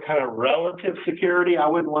have a kind of relative security. I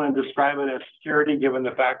wouldn't want to describe it as security, given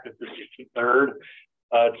the fact that this is the third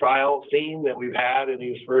trial scene that we've had in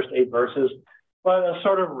these first 8 verses, but a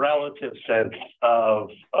sort of relative sense of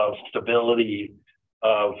stability,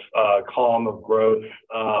 of calm, of growth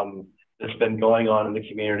that's been going on in the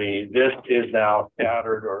community. This is now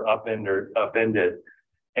scattered or upended.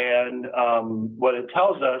 And what it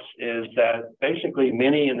tells us is that basically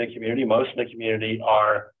many in the community, most in the community,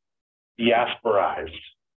 are diasporized,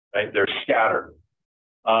 right? They're scattered.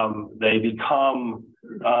 They become,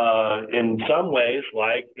 in some ways,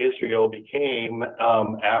 like Israel became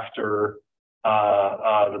after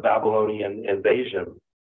the Babylonian invasion.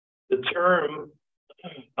 The term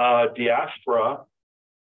diaspora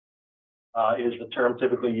is the term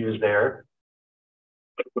typically used there.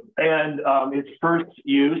 And its first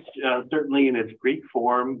use, certainly in its Greek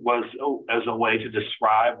form, was as a way to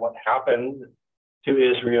describe what happened to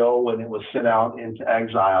Israel when it was sent out into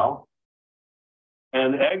exile.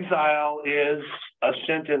 And exile is a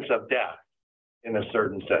sentence of death in a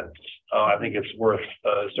certain sense. I think it's worth,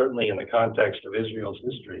 certainly in the context of Israel's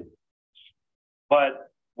history.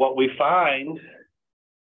 But what we find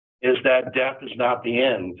is that death is not the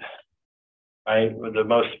end. Right? The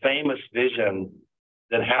most famous vision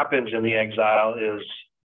that happens in the exile is,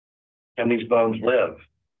 can these bones live?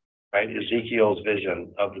 Right? Ezekiel's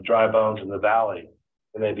vision of the dry bones in the valley.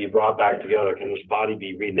 Can they be brought back together? Can this body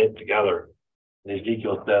be reknit together? And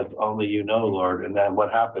Ezekiel says, only you know, Lord. And then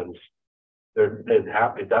what happens?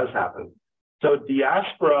 It does happen. So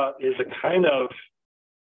diaspora is a kind of,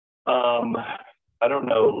 I don't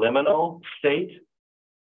know, liminal state.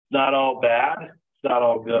 It's not all bad. It's not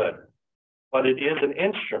all good. But it is an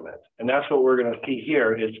instrument. And that's what we're going to see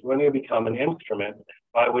here. It's going to become an instrument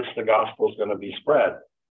by which the gospel is going to be spread.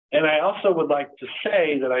 And I also would like to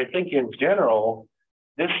say that I think in general,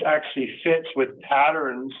 this actually fits with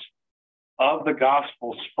patterns of the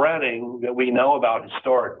gospel spreading that we know about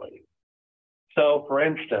historically. So, for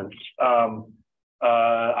instance,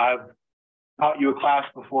 I've taught you a class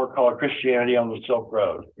before called Christianity on the Silk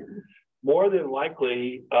Road. More than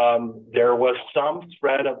likely, there was some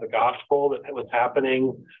spread of the gospel that was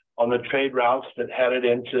happening on the trade routes that headed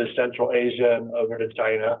into Central Asia and over to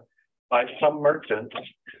China by some merchants.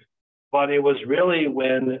 But it was really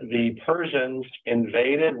when the Persians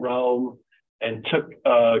invaded Rome and took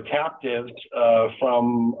captives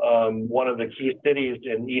from one of the key cities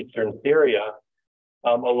in eastern Syria.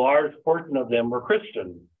 A large portion of them were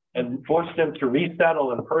Christian, and forced them to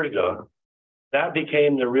resettle in Persia. That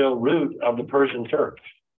became the real root of the Persian church.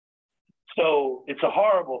 So it's a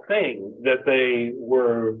horrible thing that they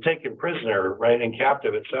were taken prisoner, right, and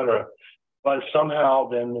captive, et cetera. But somehow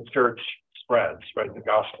then the church spreads, right, the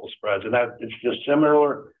gospel spreads. And that it's just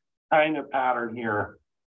similar kind of pattern here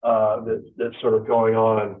that's sort of going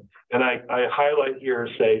on. And I highlight here,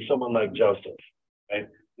 say, someone like Joseph, right?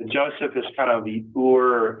 And Joseph is kind of the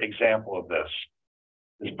example of this.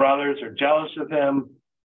 His brothers are jealous of him.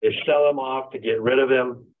 They sell him off to get rid of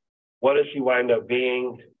him. What does he wind up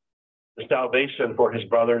being? The salvation for his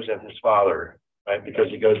brothers and his father, right? Because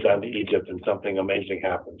he goes down to Egypt and something amazing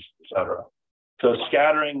happens, etc. So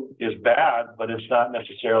scattering is bad, but it's not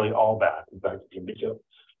necessarily all bad. In fact, it can be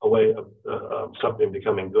a way of something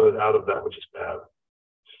becoming good out of that which is bad.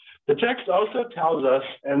 The text also tells us,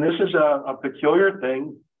 and this is a peculiar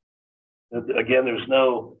thing, again, there's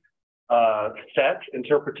no set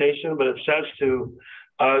interpretation, but it says to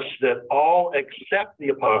us that all except the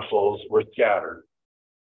apostles were scattered.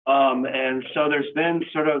 And so there's been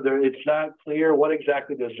sort of, it's not clear what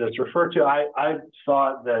exactly does this refer to. I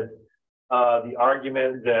thought that the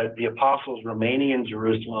argument that the apostles remaining in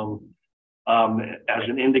Jerusalem as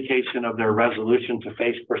an indication of their resolution to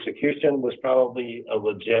face persecution was probably a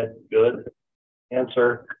legit good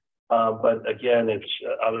answer. But again, it's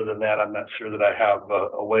other than that, I'm not sure that I have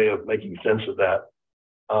a way of making sense of that,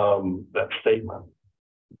 that statement.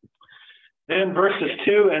 Then verses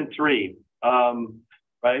 2 and 3,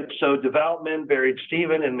 right? So devout men buried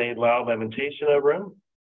Stephen and made loud lamentation over him.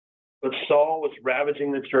 But Saul was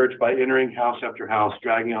ravaging the church by entering house after house,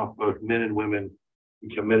 dragging off both men and women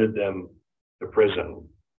and committed them to prison.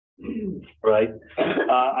 Right?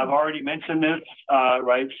 I've already mentioned this,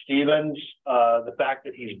 right? Stephen's, the fact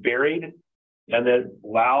that he's buried and that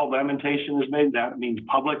loud lamentation is made, that means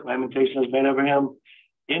public lamentation is made over him,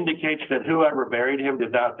 indicates that whoever buried him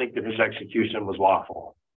did not think that his execution was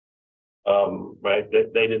lawful. Right?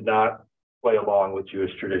 They did not play along with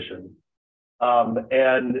Jewish tradition.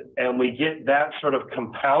 And we get that sort of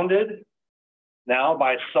compounded now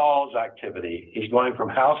by Saul's activity. He's going from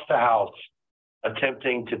house to house,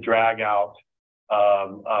 attempting to drag out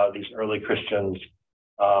these early Christians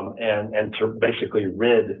and to basically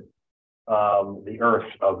rid the earth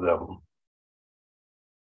of them.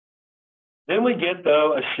 Then we get,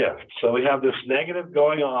 though, a shift. So we have this negative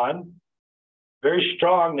going on, very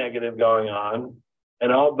strong negative going on,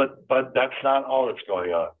 and all, but that's not all that's going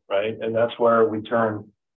on, right? And that's where we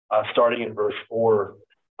turn, starting in verse 4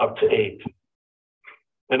 up to 8.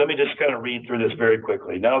 And let me just kind of read through this very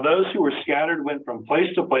quickly. Now, those who were scattered went from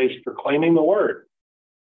place to place proclaiming the word.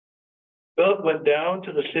 Philip went down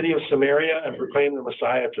to the city of Samaria and proclaimed the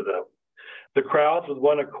Messiah to them. The crowds with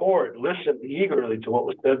one accord listened eagerly to what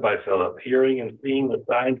was said by Philip, hearing and seeing the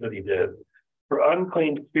signs that he did. For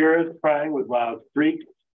unclean spirits, crying with loud shrieks,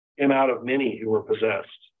 came out of many who were possessed,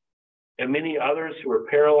 and many others who were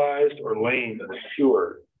paralyzed or lame were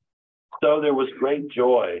cured. So there was great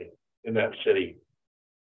joy in that city.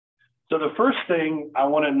 So the first thing I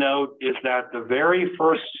want to note is that the very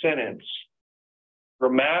first sentence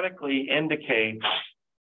grammatically indicates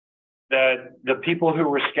that the people who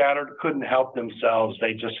were scattered couldn't help themselves.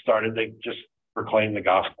 They just proclaimed the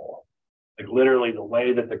gospel. Like literally the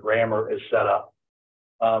way that the grammar is set up.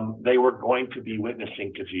 They were going to be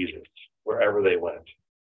witnessing to Jesus wherever they went.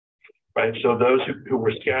 Right? So those who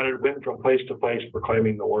were scattered went from place to place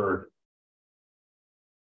proclaiming the word.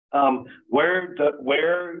 Where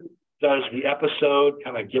does the episode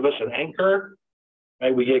kind of give us an anchor?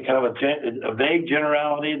 Right? We get kind of a vague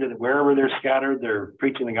generality that wherever they're scattered, they're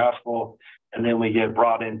preaching the gospel, and then we get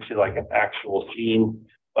brought into like an actual scene.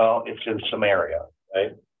 Well, it's in Samaria,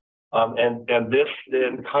 right? And this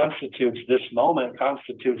then this moment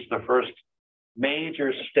constitutes the first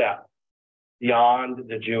major step beyond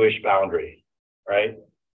the Jewish boundary, right?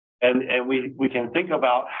 And we can think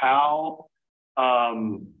about how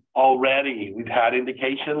already we've had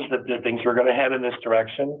indications that things are going to head in this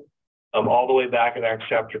direction, all the way back in Acts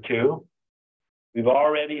chapter 2. We've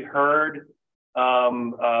already heard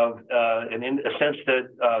in a sense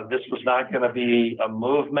that this was not going to be a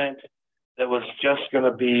movement that was just going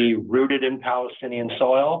to be rooted in Palestinian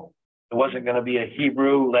soil. It wasn't going to be a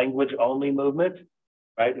Hebrew language only movement,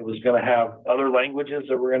 right? It was going to have other languages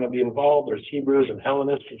that were going to be involved. There's Hebrews and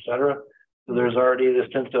Hellenists, etc. So there's already this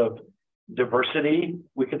sense of diversity,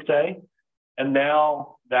 we could say. And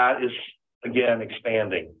now that is, again,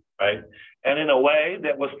 expanding, right? And in a way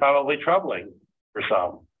that was probably troubling for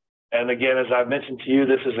some. And again, as I've mentioned to you,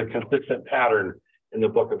 this is a consistent pattern in the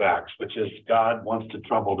book of Acts, which is God wants to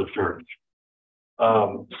trouble the church.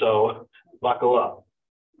 So buckle up.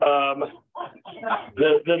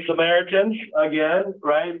 The Samaritans, again,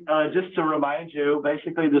 right? Just to remind you,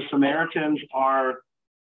 basically the Samaritans are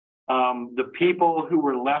the people who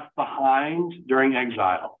were left behind during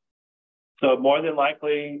exile. So more than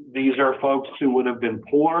likely, these are folks who would have been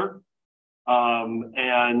poor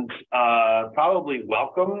and probably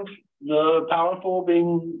welcomed the powerful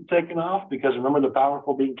being taken off, because remember, the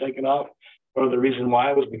powerful being taken off, one of the reasons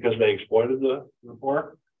why was because they exploited the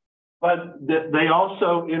poor. But they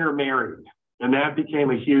also intermarried, and that became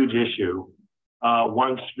a huge issue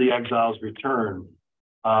once the exiles returned.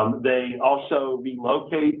 They also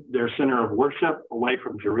relocate their center of worship away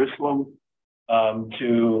from Jerusalem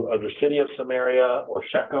to the city of Samaria or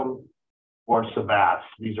Shechem or Sabbath.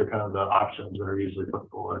 These are kind of the options that are usually put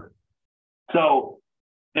forward. So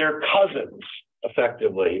they're cousins,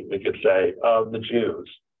 effectively, we could say, of the Jews.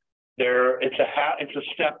 It's a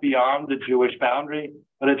step beyond the Jewish boundary,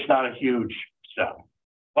 but it's not a huge step.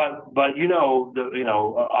 But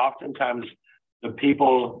oftentimes the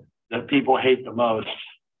people that people hate the most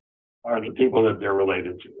are the people that they're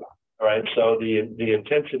related to. All right. So the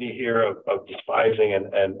intensity here of despising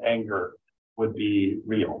and anger would be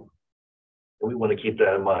real. And we want to keep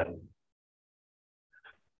that in mind.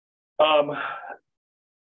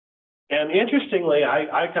 And interestingly,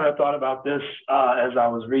 I kind of thought about this as I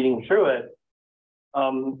was reading through it.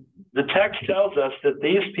 The text tells us that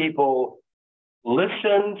these people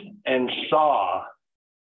listened and saw.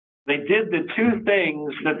 They did the two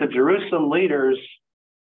things that the Jerusalem leaders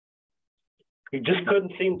just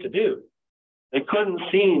couldn't seem to do. They couldn't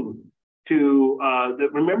seem to,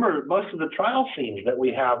 remember, most of the trial scenes that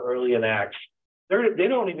we have early in Acts, they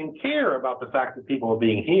don't even care about the fact that people are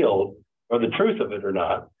being healed or the truth of it or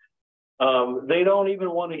not. They don't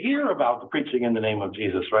even want to hear about the preaching in the name of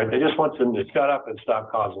Jesus, right? They just want them to shut up and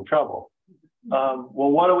stop causing trouble.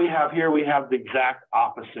 Well, what do we have here? We have the exact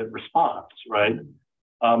opposite response, right?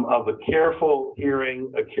 Of a careful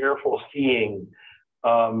hearing, a careful seeing,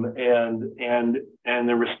 and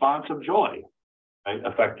the response of joy, right?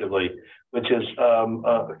 Effectively, which is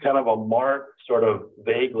kind of a mark, sort of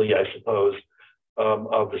vaguely, I suppose,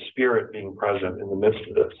 of the Spirit being present in the midst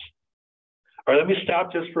of this. All right, let me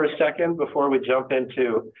stop just for a second before we jump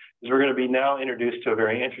into, because we're going to be now introduced to a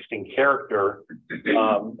very interesting character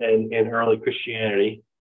in early Christianity,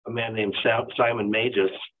 a man named Simon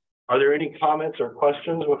Magus. Are there any comments or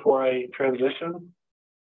questions before I transition?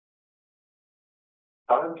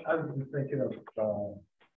 I was just thinking of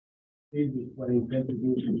Jesus when he's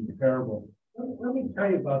introducing the parable. Let me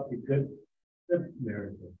tell you about the good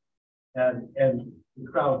Samaritan. And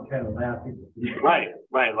the crowd kind of laughing. Right.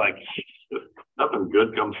 Like, nothing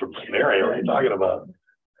good comes from Samaria. What are you talking about?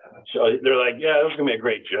 So they're like, yeah, this is going to be a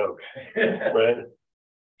great joke. Right?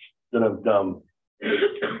 Then I'm dumb.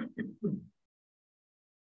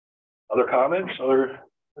 Other comments? Other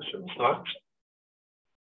questions? Thoughts?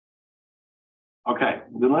 Okay,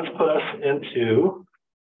 then let's put us into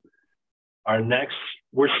our next.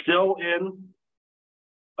 We're still in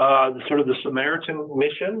the Samaritan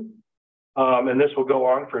mission. And this will go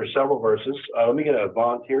on for several verses. Let me get a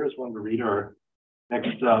volunteer who's one to read our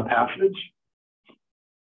next passage.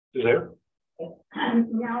 Is there?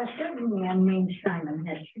 Now, a certain man named Simon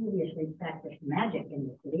had previously practiced magic in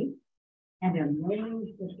the city and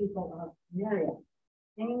amazed the people of Samaria,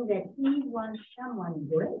 saying that he was someone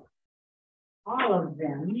great. All of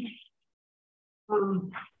them,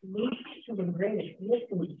 from least to the greatest,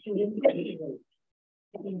 listened to him immediately.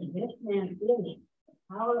 And this man is the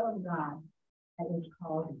power of God that is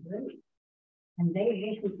called great. And they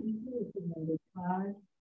listened eagerly to him because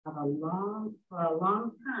for a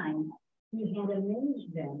long time, he had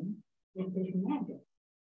amazed them with his magic.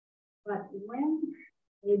 But when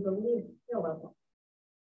they believed Philip,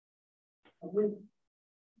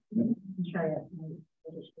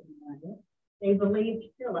 they believed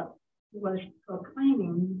Philip was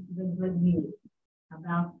proclaiming the good news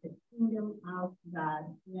about the kingdom of God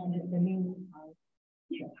and the name of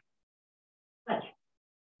Jesus. But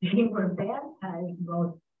they were baptized,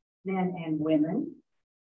 both men and women.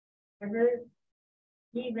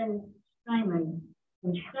 Even Simon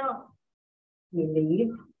himself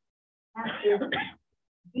believed, after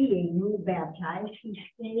being baptized, he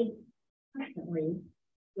stayed constantly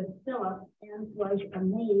with Philip and was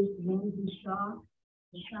amazed when he saw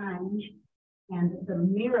the signs and the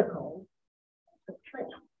miracles that took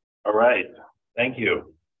place. All right. Thank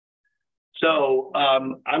you. So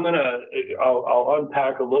I'll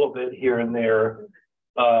unpack a little bit here and there,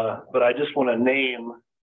 but I just want to name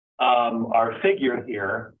our figure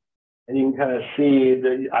here. And you can kind of see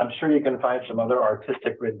that I'm sure you can find some other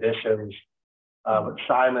artistic renditions, but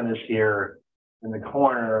Simon is here in the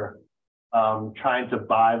corner trying to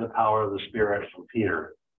buy the power of the Spirit from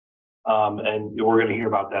Peter. And we're going to hear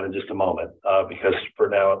about that in just a moment, because for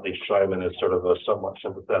now, at least, Simon is sort of a somewhat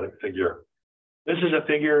sympathetic figure. This is a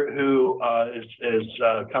figure who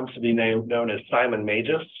comes to be known as Simon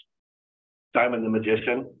Magus, Simon the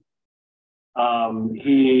Magician.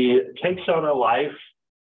 He takes on a life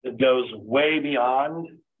that goes way beyond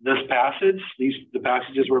this passage, the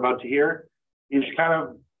passages we're about to hear. He's kind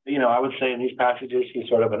of, I would say in these passages, he's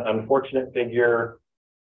sort of an unfortunate figure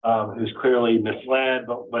who's clearly misled,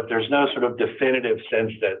 but there's no sort of definitive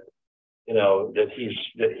sense that, that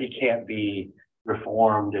he can't be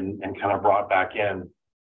reformed and kind of brought back in.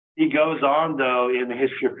 He goes on, though, in the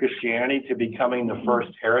history of Christianity to becoming the first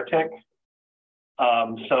heretic.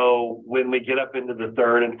 So when we get up into the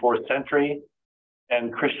 3rd and 4th century,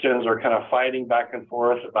 and Christians are kind of fighting back and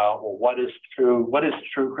forth about, well, what is true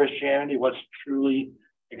Christianity, what's truly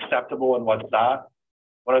acceptable and what's not.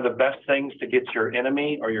 One of the best things to get your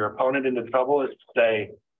enemy or your opponent into trouble is to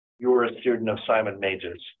say, you were a student of Simon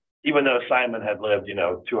Magus, even though Simon had lived,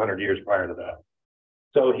 200 years prior to that.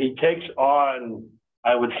 So he takes on,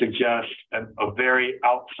 I would suggest, a very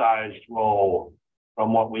outsized role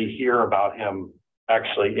from what we hear about him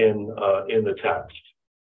actually in the text.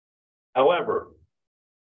 However,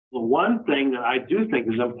 the one thing that I do think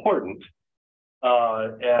is important,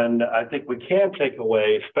 and I think we can take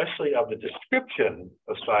away, especially of the description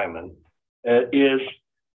of Simon, is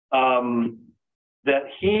that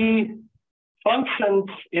he functions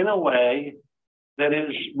in a way that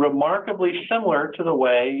is remarkably similar to the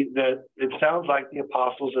way that it sounds like the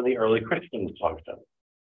apostles and the early Christians functioned.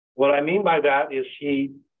 What I mean by that is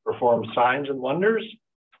he performs signs and wonders,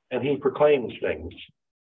 and he proclaims things.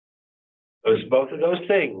 Both of those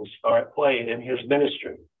things are at play in his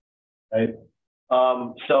ministry, right?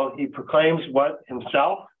 So he proclaims what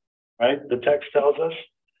himself, right? The text tells us,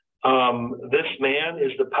 this man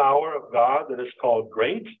is the power of God that is called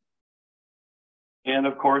great. And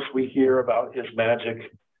of course, we hear about his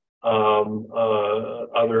magic,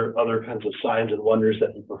 other kinds of signs and wonders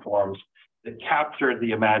that he performs that captured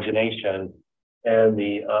the imagination and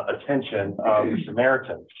the attention of the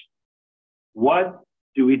Samaritans. What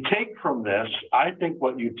do we take from this? I think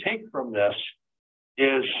what you take from this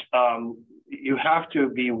is you have to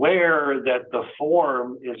beware that the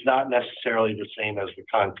form is not necessarily the same as the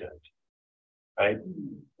content, right?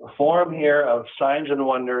 The form here of signs and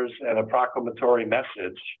wonders and a proclamatory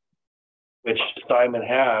message, which Simon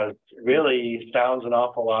has, really sounds an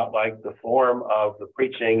awful lot like the form of the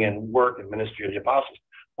preaching and work and ministry of the apostles.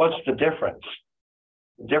 What's the difference?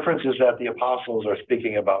 The difference is that the apostles are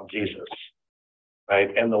speaking about Jesus, right?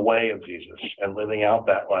 And the way of Jesus and living out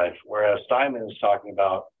that life, whereas Simon is talking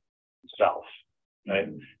about himself, right?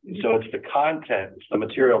 So it's the content, it's the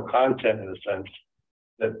material content in a sense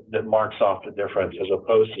that marks off the difference as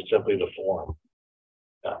opposed to simply the form.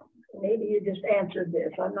 Yeah. Maybe you just answered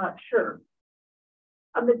this, I'm not sure.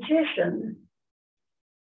 A magician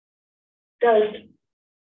does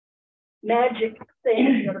magic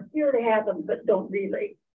things that appear to happen but don't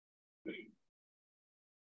really.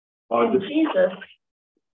 And Jesus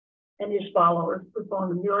and his followers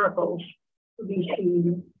performed miracles to be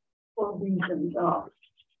seen for reasons of.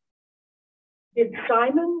 Did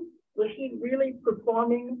Simon, was he really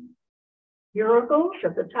performing miracles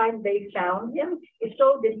at the time they found him? If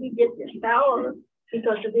so, did he get this power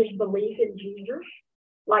because of his belief in Jesus,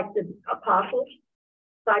 like the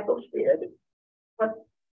disciples did? But,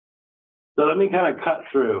 so let me kind of cut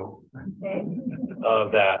through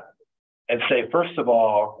that and say, first of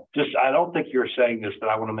all, I don't think you're saying this, but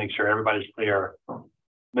I want to make sure everybody's clear.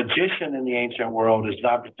 Magician in the ancient world is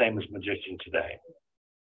not the same as magician today.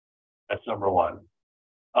 That's number one.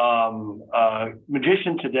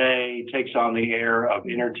 Magician today takes on the air of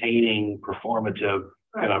entertaining, performative,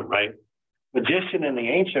 right? Magician in the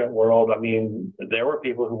ancient world, I mean, there were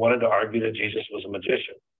people who wanted to argue that Jesus was a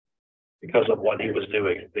magician because of what he was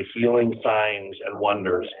doing, the healing signs and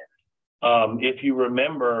wonders. If you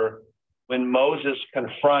remember when Moses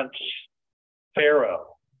confronts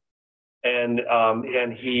Pharaoh and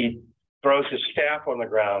he throws his staff on the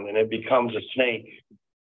ground and it becomes a snake,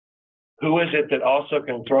 who is it that also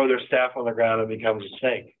can throw their staff on the ground and becomes a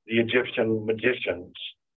snake? The Egyptian magicians.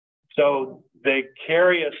 So they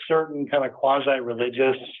carry a certain kind of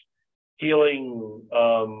quasi-religious healing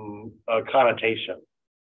connotation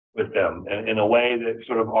with them, and in a way that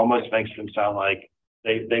sort of almost makes them sound like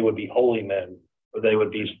they would be holy men, or they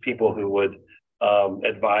would be people who would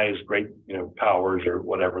advise great, powers or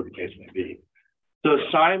whatever the case may be. So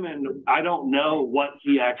Simon, I don't know what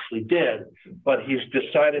he actually did, but he's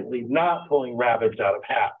decidedly not pulling rabbits out of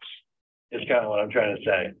hats, is kind of what I'm trying to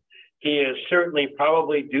say. He is certainly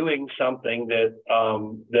probably doing something that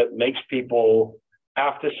that makes people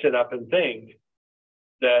have to sit up and think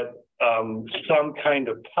that some kind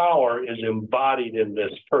of power is embodied in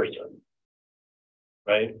this person,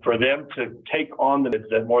 right? For them to take on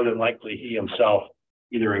that more than likely he himself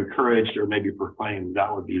either encouraged or maybe proclaimed,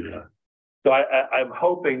 that would be the. So I'm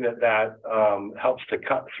hoping that helps to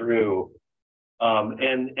cut through.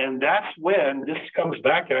 And that's when this comes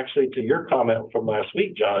back actually to your comment from last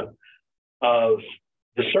week, John, of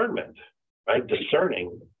discernment, right?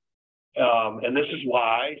 Discerning. And this is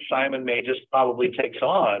why Simon Magus probably takes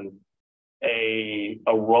on a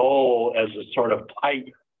role as a sort of type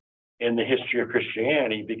in the history of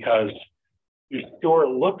Christianity, because he sure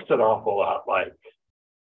looks an awful lot like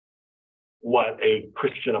what a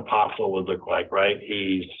Christian apostle would look like, right?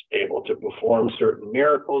 He's able to perform certain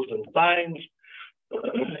miracles and signs,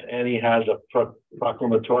 and he has a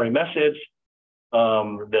proclamatory message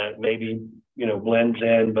that maybe blends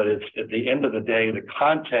in, but it's at the end of the day, the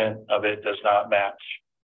content of it does not match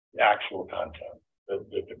the actual content that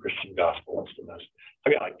the Christian gospel wants to mess.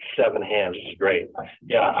 I got like 7 hands. This is great.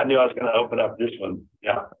 Yeah, I knew I was going to open up this one.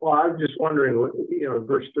 Yeah. Well, I was just wondering,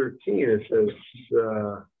 verse 13, it says,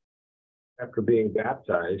 after being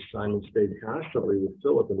baptized, Simon stayed constantly with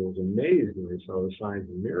Philip and was amazed when he saw the signs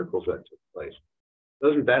and miracles that took place.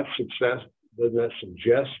 Doesn't that suggest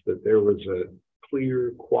that there was a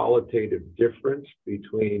clear qualitative difference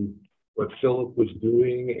between what Philip was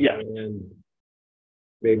doing and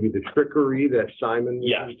maybe the trickery that Simon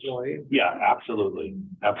was employing? Yeah, absolutely,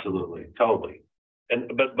 totally.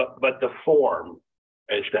 And but the form.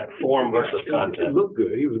 It's that form versus content. It looked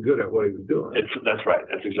good. He was good at what he was doing. That's right.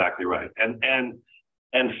 That's exactly right. And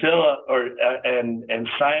Philip and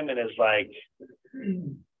Simon is like,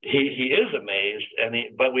 he is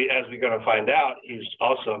amazed, but as we're going to find out, he's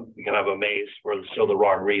also kind of amazed for still the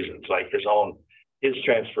wrong reasons. Like his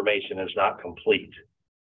transformation is not complete,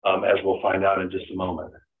 as we'll find out in just a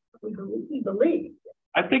moment. He believed.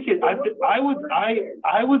 I think I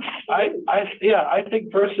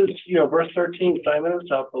think verse 13, Simon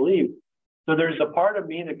himself believed. So there's a part of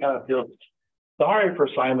me that kind of feels sorry for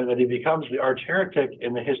Simon that he becomes the arch heretic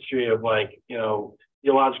in the history of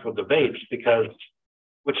theological debates, because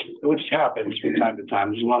which happens from time to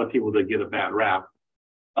time. There's a lot of people that get a bad rap.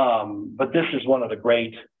 But this is one of the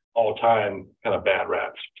great all-time kind of bad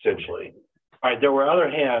raps, potentially. All right, there were other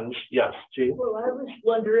hands. Yes, G. Well, I was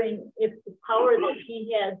wondering if the power that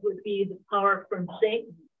he had would be the power from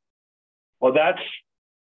Satan. Well,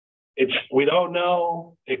 we don't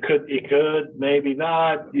know. It could, maybe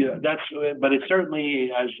not. But it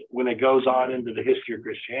certainly, when it goes on into the history of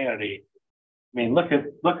Christianity, I mean, look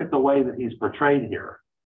at the way that he's portrayed here.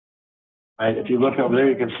 Right? If you look over there,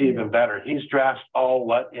 you can see even better. He's dressed all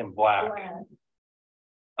in black.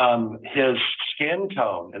 His skin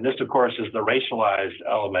tone, and this of course is the racialized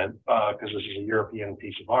element, because this is a European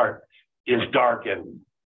piece of art, is darkened.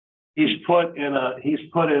 He's put in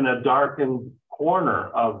a darkened corner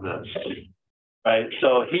of this, right?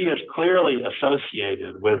 So he is clearly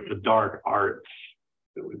associated with the dark arts,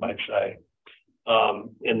 that we might say,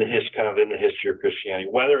 in the history of Christianity,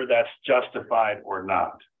 whether that's justified or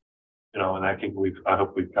not. And I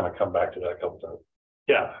hope we've kind of come back to that a couple times.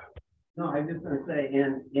 Yeah. No, I just want to say,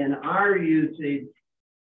 in our usage,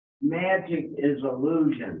 magic is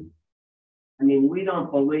illusion. I mean, we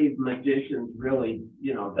don't believe magicians really,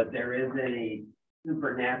 that there is any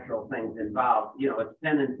supernatural things involved. It's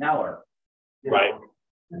Penn and Teller. Right.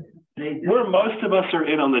 Where most of us are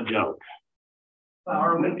in on the joke.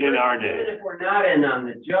 In our day. If we're not in on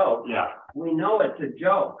the joke, we know it's a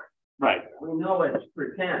joke. Right. We know it's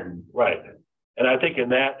pretend. Right. And I think in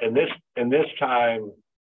this time,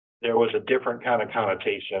 there was a different kind of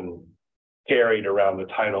connotation carried around the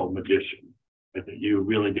title magician, that you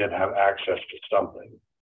really did have access to something.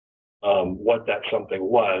 What that something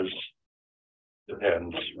was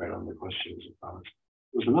depends right on the questions and comments.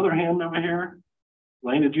 There's another hand over here.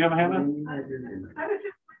 Lane, did you have a hand up? I was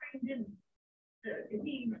just wondering, did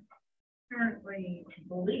he apparently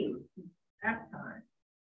believe at that time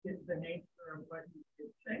is the nature of what he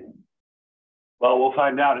was saying? Well, we'll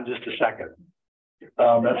find out in just a second.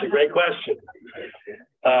 That's a great question.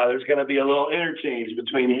 There's going to be a little interchange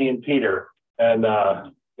between he and Peter. And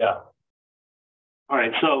yeah. All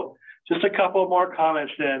right, so just a couple more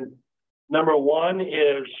comments then. Number one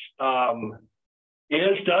is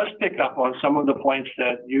does pick up on some of the points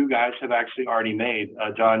that you guys have actually already made.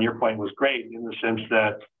 John, your point was great in the sense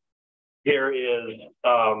that here is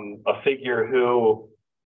a figure who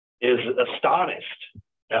is astonished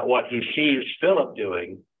at what he sees Philip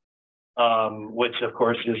doing, which of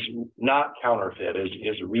course is not counterfeit,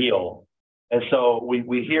 is real. And so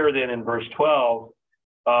we hear then in verse 12,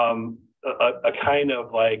 a kind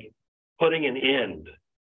of like putting an end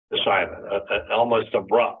to Simon, almost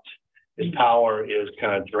abrupt. His power is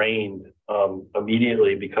kind of drained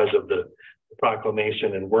immediately because of the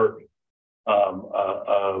proclamation and work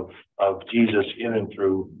of Jesus in and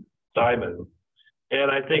through Simon.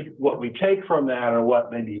 And I think what we take from that, or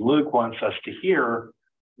what maybe Luke wants us to hear,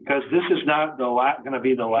 because this is not going to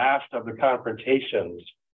be the last of the confrontations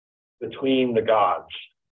between the gods.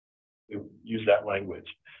 We use that language.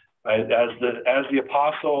 Right? As the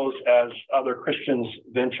apostles, as other Christians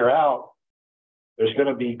venture out, there's going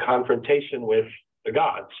to be confrontation with the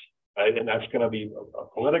gods, right? And that's going to be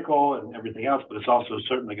political and everything else, but it's also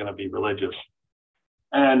certainly going to be religious.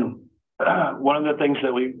 And one of the things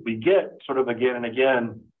that we get sort of again and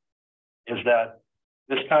again is that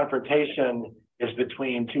this confrontation is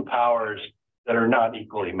between two powers that are not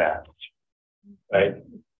equally matched, right?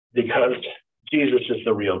 Because Jesus is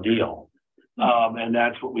the real deal. And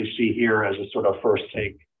that's what we see here as a sort of first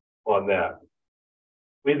take on that.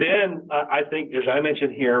 We then, I think, as I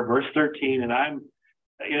mentioned here, verse 13, and I'm,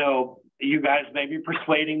 you guys may be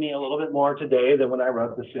persuading me a little bit more today than when I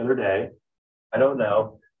wrote this the other day. I don't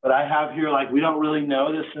know. But I have here, like, we don't really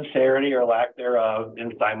know the sincerity or lack thereof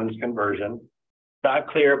in Simon's conversion. Not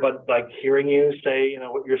clear, but like hearing you say,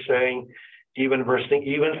 what you're saying, even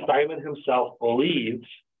Simon himself believes,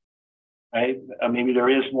 right? Maybe there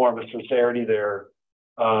is more of a sincerity there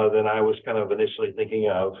than I was kind of initially thinking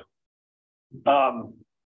of.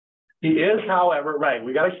 He is, however, right,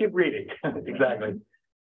 we got to keep reading, exactly.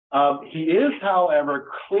 He is, however,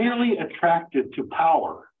 clearly attracted to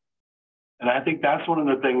power. And I think that's one of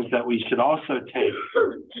the things that we should also take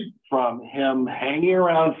from him hanging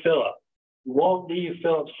around Philip. He won't leave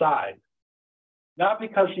Philip's side. Not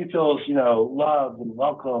because he feels, loved and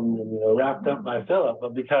welcomed and wrapped up by Philip,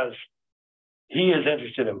 but because he is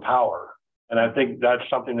interested in power. And I think that's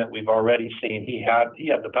something that we've already seen. He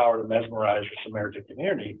had the power to mesmerize the Samaritan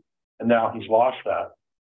community, and now he's lost that.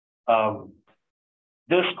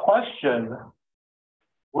 This question,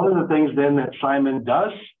 one of the things then that Simon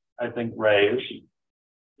does, I think, raise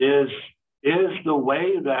is the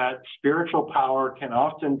way that spiritual power can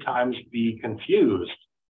oftentimes be confused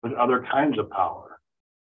with other kinds of power,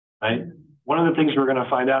 right? One of the things we're going to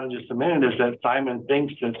find out in just a minute is that Simon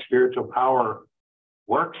thinks that spiritual power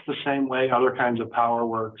works the same way other kinds of power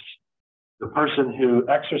works. The person who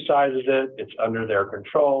exercises it, it's under their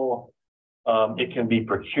control. It can be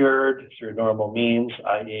procured through normal means,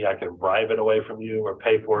 i.e. I can bribe it away from you or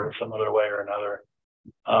pay for it some other way or another.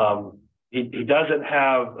 He doesn't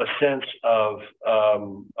have a sense of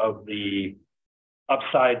the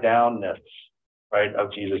upside downness, right,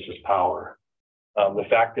 of Jesus's power. The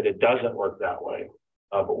fact that it doesn't work that way,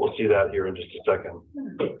 but we'll see that here in just a second.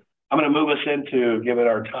 I'm going to move us into give it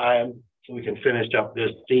our time so we can finish up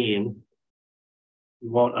this theme. We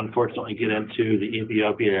won't, unfortunately, get into the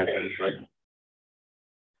Ethiopian answers, but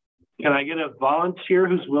can I get a volunteer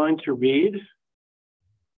who's willing to read?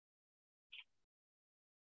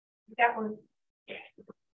 That one.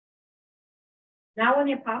 Now when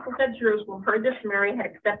the apostles at Jerusalem heard that Samaria had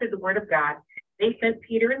accepted the word of God, they sent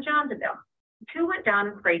Peter and John to them. The two went down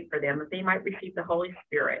and prayed for them that they might receive the Holy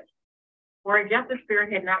Spirit. For as yet the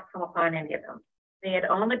Spirit had not come upon any of them. They had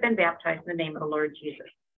only been baptized in the name of the Lord Jesus.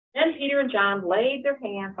 Then Peter and John laid their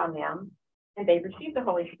hands on them, and they received the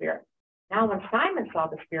Holy Spirit. Now when Simon saw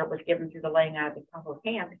the Spirit was given through the laying on of the apostles'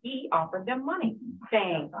 hands, he offered them money,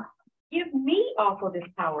 saying, "Give me also this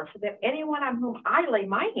power, so that anyone on whom I lay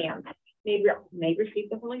my hands may receive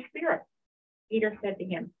the Holy Spirit." Peter said to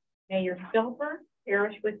him, "May your silver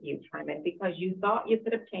perish with you, Simon, because you thought you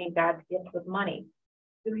could obtain God's gift with money.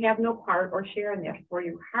 You have no part or share in this, for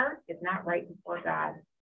your heart is not right before God.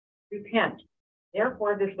 Repent,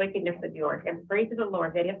 therefore, of this wickedness of yours, and pray to the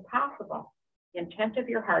Lord that, if possible, the intent of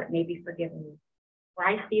your heart may be forgiven you. For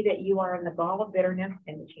I see that you are in the gall of bitterness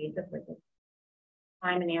and the chains of wickedness."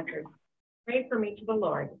 Simon answered, "Pray for me to the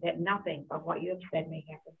Lord, that nothing of what you have said may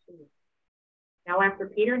happen to me." Now after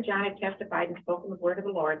Peter and John had testified and spoken the word of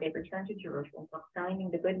the Lord, they returned to Jerusalem,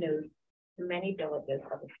 proclaiming the good news to many villages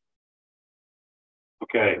of the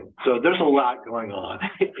Okay, so there's a lot going on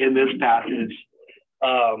in this passage.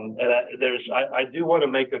 I do want to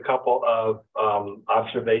make a couple of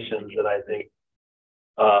observations that I think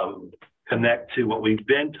connect to what we've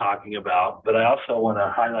been talking about, but I also want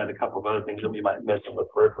to highlight a couple of other things that we might miss on the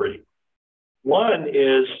periphery. One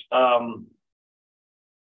is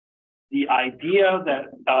the idea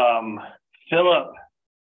that Philip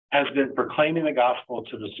has been proclaiming the gospel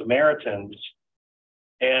to the Samaritans,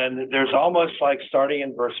 and there's almost like starting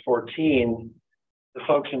in verse 14, the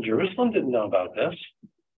folks in Jerusalem didn't know about this.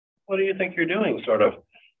 What do you think you're doing, sort of?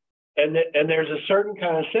 And there's a certain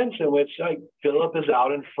kind of sense in which like Philip is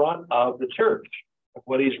out in front of the church, of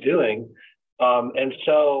what he's doing. And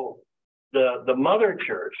so the mother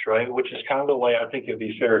church, right, which is kind of the way I think it'd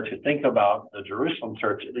be fair to think about the Jerusalem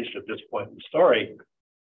church, at least at this point in the story,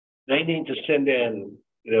 they need to send in,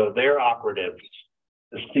 their operatives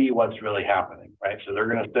to see what's really happening, right? So they're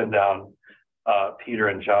going to send down Peter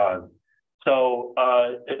and John. So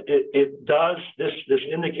it does, this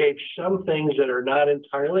indicates some things that are not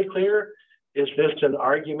entirely clear. Is this an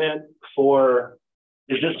argument for,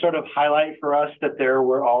 is this sort of highlight for us that there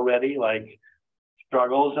were already like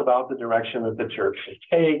struggles about the direction that the church should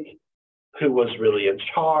take, who was really in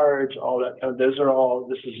charge, all that kind of,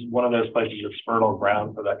 this is one of those places that's fertile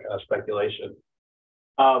ground for that kind of speculation.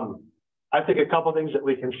 I think a couple things that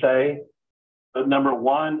we can say. Number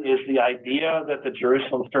one is the idea that the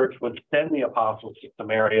Jerusalem church would send the apostles to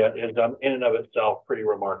Samaria is in and of itself pretty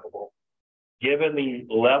remarkable. Given the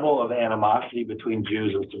level of animosity between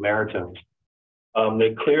Jews and Samaritans,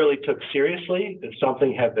 they clearly took seriously that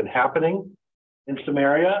something had been happening in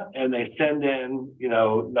Samaria, and they send in,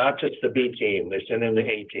 not just the B team, they send in the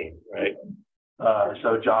A team, right?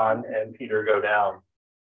 So John and Peter go down.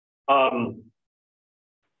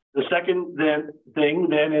 The second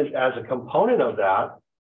thing is, as a component of that,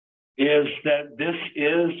 is that this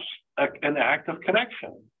is an act of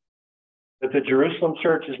connection. That the Jerusalem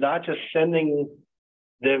church is not just sending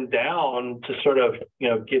them down to sort of,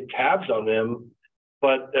 get tabs on them,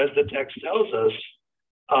 but as the text tells us,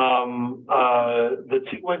 the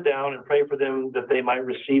two went down and prayed for them that they might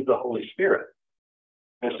receive the Holy Spirit.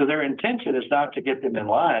 And so their intention is not to get them in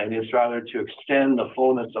line, it's rather to extend the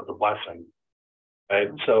fullness of the blessing. Right.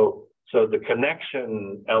 So the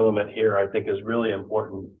connection element here, I think, is really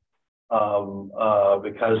important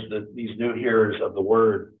because these new hearers of the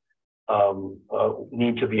word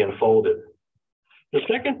need to be enfolded. The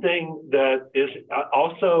second thing that is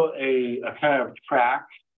also a kind of track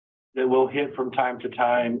that we'll hit from time to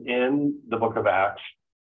time in the book of Acts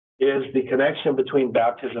is the connection between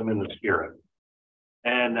baptism and the Spirit.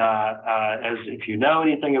 And as if you know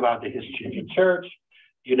anything about the history of the church,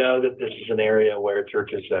 you know that this is an area where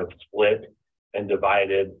churches have split and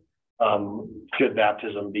divided. Should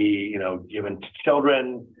baptism be, given to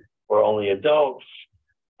children or only adults?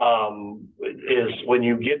 Is when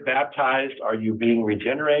you get baptized, are you being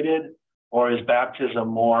regenerated? Or is baptism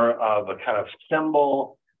more of a kind of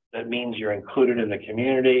symbol that means you're included in the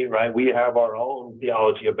community, right? We have our own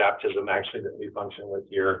theology of baptism, actually, that we function with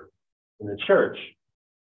here in the church.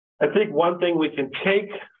 I think one thing we can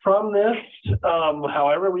take from this,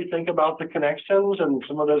 however we think about the connections and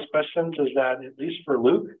some of those questions, is that, at least for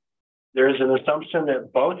Luke, there is an assumption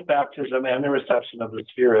that both baptism and the reception of the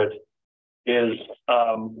Spirit is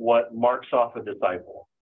what marks off a disciple,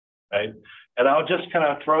 right? And I'll just kind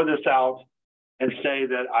of throw this out and say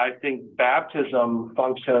that I think baptism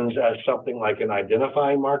functions as something like an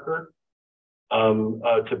identifying marker.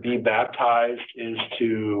 To be baptized is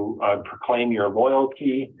to proclaim your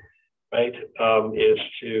loyalty, right? Is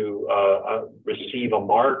to receive a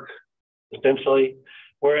mark, essentially.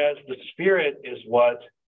 Whereas the Spirit is what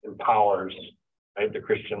empowers, right, the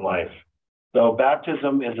Christian life. So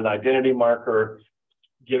baptism is an identity marker.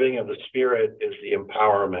 Giving of the Spirit is the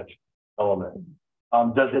empowerment element.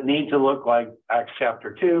 Does it need to look like Acts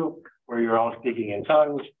chapter 2, where you're all speaking in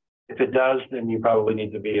tongues? If it does, then you probably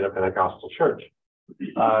need to be in a Pentecostal church.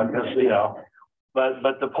 Because,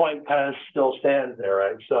 but the point kind of still stands there,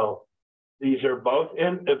 right? So these are both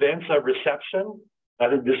events of reception. I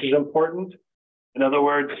think this is important. In other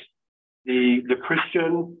words, the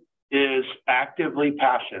Christian is actively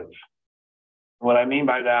passive. What I mean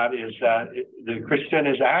by that is that the Christian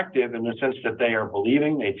is active in the sense that they are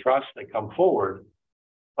believing, they trust, they come forward.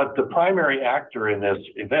 But the primary actor in this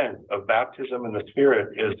event of baptism in the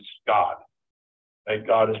Spirit is God. Right?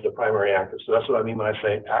 God is the primary actor. So that's what I mean when I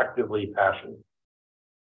say actively passive.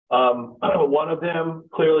 One of them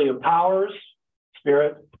clearly empowers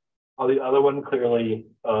Spirit, while the other one clearly,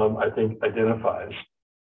 I think, identifies.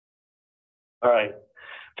 All right.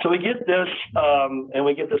 So we get this, and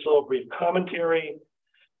we get this little brief commentary.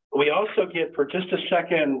 We also get, for just a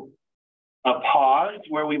second, a pause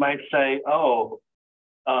where we might say, oh,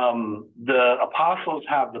 the apostles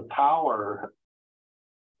have the power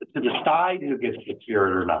to decide who gets the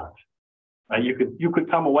Spirit or not. You could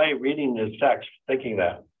come away reading this text thinking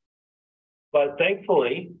that. But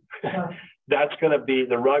thankfully, that's going to be,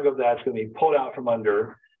 the rug of that's going to be pulled out from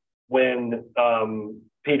under when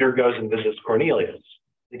Peter goes and visits Cornelius,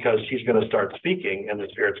 because he's going to start speaking and the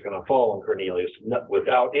Spirit's going to fall on Cornelius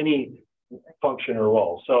without any function or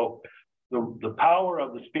role. So the power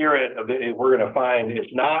of the Spirit we're going to find is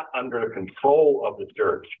not under the control of the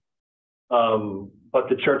church, but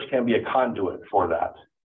the church can be a conduit for that.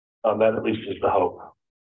 That at least is the hope.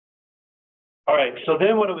 All right, so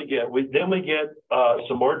then what do we get? We get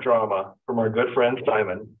some more drama from our good friend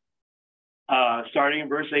Simon, starting in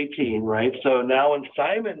verse 18, right? So now when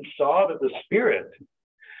Simon saw that the Spirit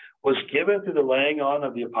was given through the laying on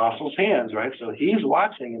of the apostles' hands, right? So he's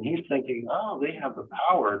watching and he's thinking, oh, they have the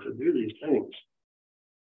power to do these things.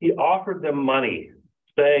 He offered them money,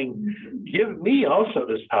 saying, give me also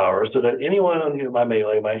this power so that anyone on whom I may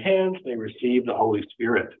lay my hands may receive the Holy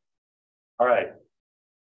Spirit. All right.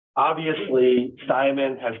 Obviously,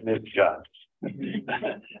 Simon has misjudged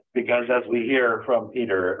because as we hear from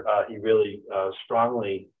Peter, he really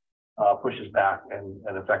strongly pushes back and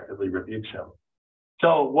effectively rebukes him.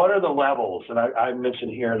 So what are the levels? And I mentioned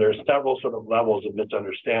here, there's several sort of levels of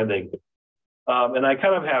misunderstanding. And I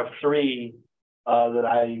kind of have three that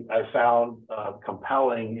I found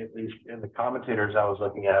compelling, at least in the commentators I was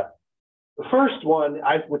looking at. The first one,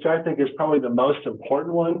 which I think is probably the most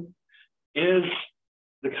important one, is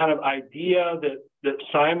the kind of idea that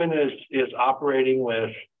Simon is operating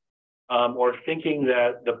with, or thinking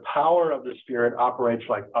that the power of the Spirit operates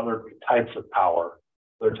like other types of power,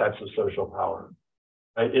 other types of social power.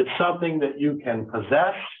 Right? It's something that you can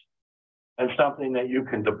possess and something that you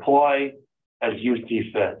can deploy as you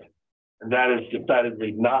see fit. And that is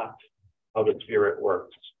decidedly not how the Spirit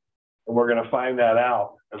works. And we're going to find that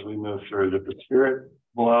out as we move through, that the Spirit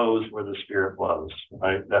blows where the Spirit blows,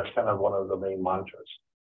 right? That's kind of one of the main mantras.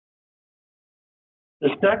 The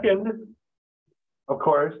second, of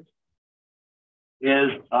course, is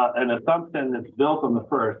an assumption that's built on the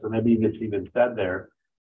first, and maybe it's even said there,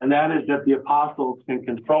 and that is that the apostles can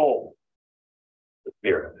control the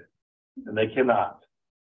Spirit, and they cannot,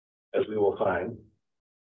 as we will find.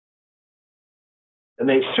 And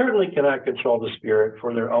they certainly cannot control the Spirit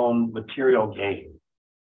for their own material gain,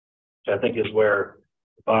 which I think is where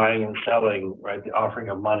buying and selling, right, the offering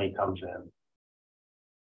of money comes in.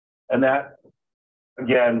 And that,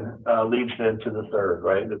 again, leads into the third,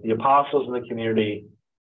 right, that the apostles in the community,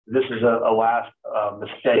 this is a last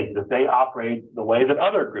mistake, that they operate the way that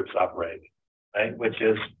other groups operate, right, which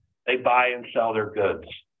is they buy and sell their goods.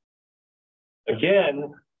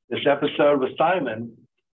 Again, this episode with Simon,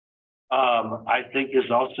 I think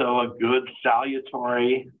is also a good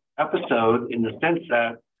salutary episode in the sense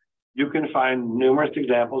that you can find numerous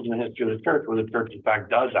examples in the history of the church where the church, in fact,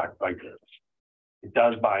 does act like this. It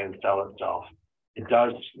does buy and sell itself. It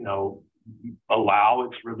does, allow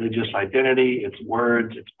its religious identity, its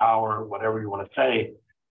words, its power, whatever you want to say,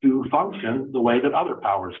 to function the way that other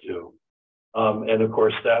powers do. And of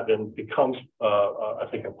course, that then becomes, I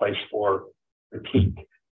think, a place for critique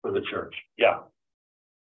for the church. Yeah.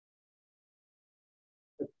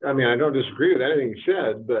 I mean, I don't disagree with anything you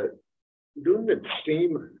said, but doesn't it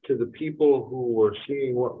seem to the people who were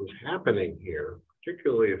seeing what was happening here,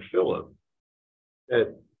 particularly of Philip,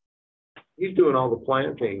 that he's doing all the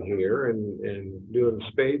planting here and doing the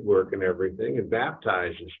spade work and everything and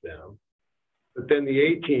baptizes them. But then the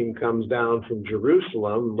A-team comes down from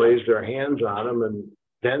Jerusalem, lays their hands on them, and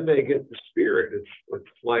then they get the Spirit. It's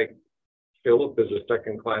like Philip is a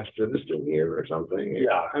second-class citizen here or something.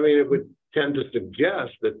 Yeah. I mean, it would tend to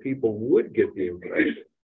suggest that people would get the impression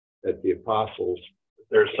that the apostles.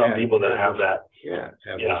 There's some people that have that.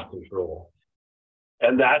 Have this control.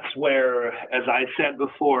 And that's where, as I said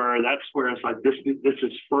before, that's where it's like this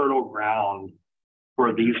is fertile ground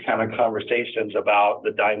for these kind of conversations about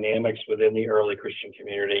the dynamics within the early Christian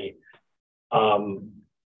community.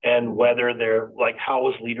 And whether they're like, how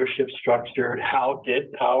was leadership structured? How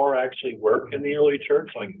did power actually work in the early church?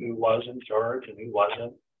 Like, who was in charge and who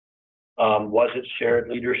wasn't? Was it shared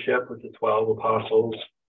leadership with the 12 apostles?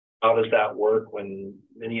 How does that work when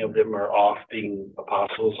many of them are off being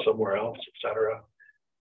apostles somewhere else, et cetera?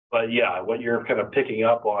 But yeah, what you're kind of picking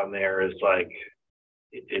up on there is like,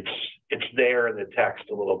 it's there in the text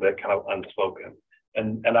a little bit, kind of unspoken.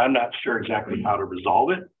 And I'm not sure exactly how to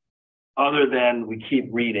resolve it, other than we keep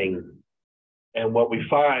reading And what we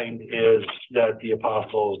find is that the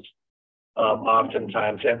apostles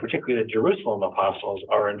oftentimes, and particularly the Jerusalem apostles,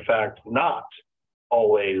 are in fact not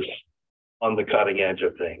always on the cutting edge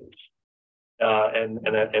of things. And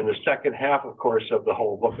the second half, of course, of the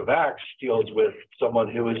whole book of Acts deals with someone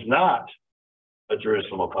who is not a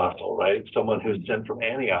Jerusalem apostle, right? Someone who's sent from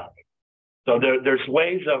Antioch. So there's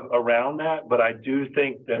ways around that, but I do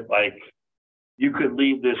think that, like, you could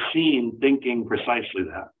leave this scene thinking precisely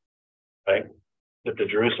that, right? That the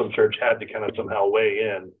Jerusalem church had to kind of somehow weigh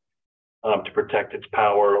in to protect its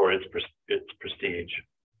power or its prestige.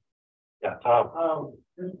 Yeah, Tom.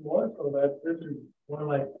 Just more so that this is more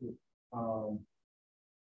like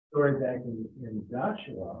story back in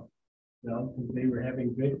Joshua, you know, because they were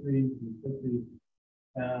having victories and victories.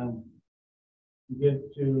 You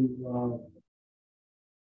get to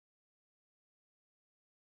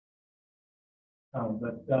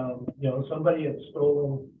you know, somebody had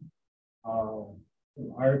stolen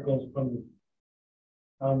some articles from the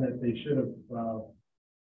town that they should have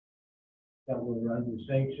that were under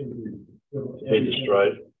sanctions. They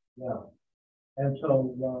destroyed. Yeah, and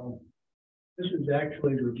so this is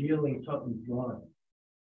actually revealing something wrong.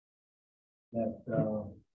 That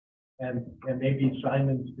and maybe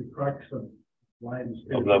Simon's the crux of why the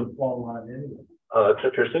spirit didn't fall on anyone. That's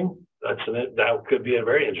interesting. That could be a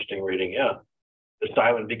very interesting reading. Yeah, the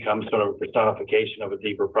Simon becomes sort of a personification of a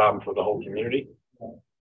deeper problem for the whole community. Yeah.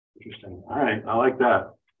 Interesting. All right, I like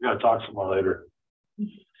that. We got to talk some more later.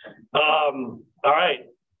 All right.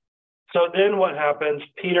 So then what happens?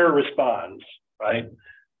 Peter responds, right?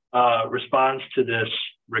 Responds to this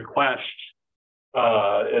request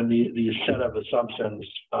and the set of assumptions.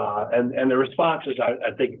 And the response is,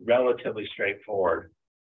 I think, relatively straightforward,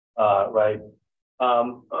 right?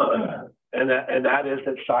 And that is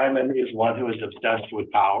that Simon is one who is obsessed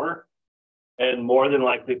with power, and more than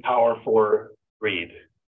likely power for greed,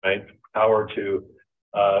 right? Power to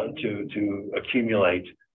accumulate,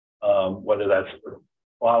 whether that's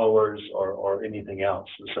followers or anything else.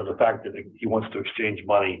 And so the fact that he wants to exchange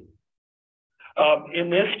money. In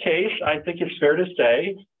this case, I think it's fair to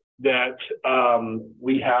say that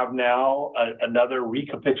we have now another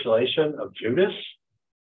recapitulation of Judas,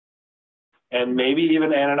 and maybe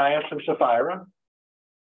even Ananias and Sapphira.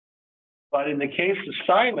 But in the case of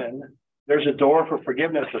Simon, there's a door for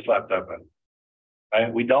forgiveness that's left open.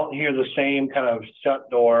 Right? We don't hear the same kind of shut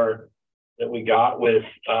door that we got with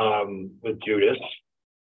Judas.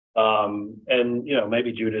 And, you know,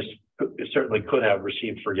 maybe Judas certainly could have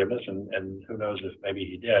received forgiveness, and who knows if maybe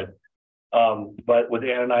he did. But with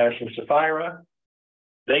Ananias and Sapphira,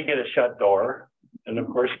 they get a shut door. And of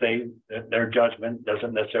course, their judgment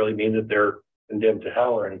doesn't necessarily mean that they're condemned to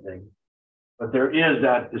hell or anything. But there is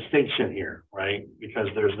that distinction here, right? Because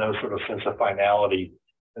there's no sort of sense of finality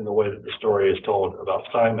in the way that the story is told about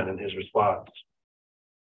Simon and his response.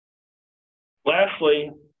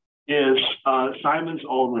 Lastly is Simon's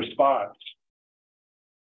own response.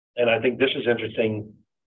 And I think this is interesting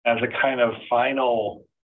as a kind of final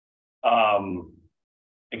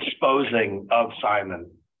exposing of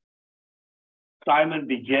Simon. Simon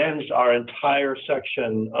begins our entire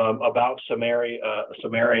section about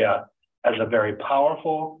Samaria as a very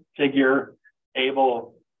powerful figure,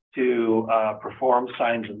 able to perform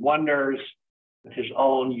signs and wonders with his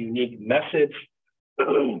own unique message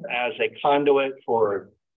as a conduit for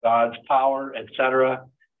God's power, etc.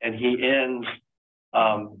 And he ends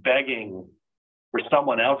begging for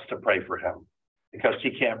someone else to pray for him because he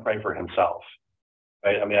can't pray for himself.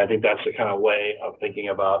 Right? I mean, I think that's the kind of way of thinking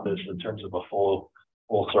about this in terms of a full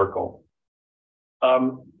circle.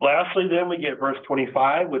 Lastly, then we get verse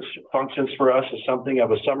 25, which functions for us as something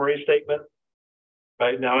of a summary statement.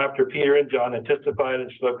 Right now, after Peter and John had testified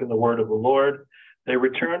and spoken the word of the Lord, they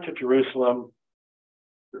returned to Jerusalem,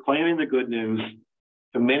 proclaiming the good news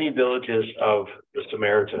to many villages of the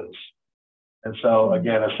Samaritans. And so,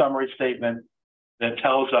 again, a summary statement that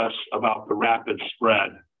tells us about the rapid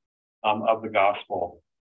spread of the gospel.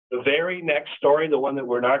 The very next story, the one that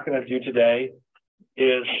we're not going to do today,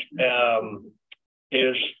 is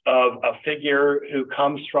of a figure who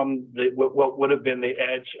comes from what would have been the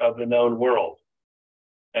edge of the known world.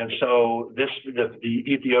 And so the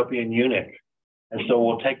Ethiopian eunuch. And so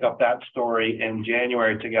we'll take up that story in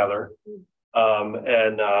January together.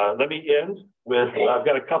 Let me end with, I've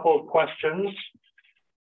got a couple of questions.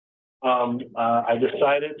 I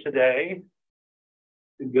decided today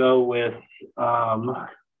to go with,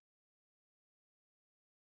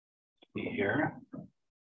 here.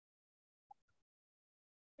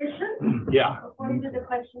 Yeah. According to the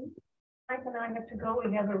question, Mike and I have to go.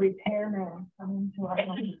 We have a repairman coming to our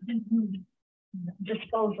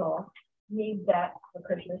disposal. need that for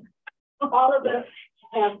Christmas. All of us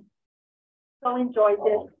have so enjoyed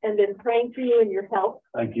this and been praying for you and your health.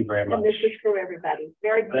 Thank you very much. And this is for everybody.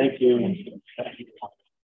 Very good. Thank you. Thank you.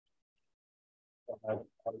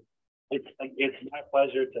 It's my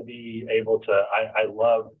pleasure to be able to, I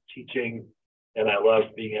love teaching, and I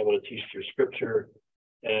love being able to teach through scripture,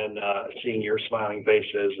 and seeing your smiling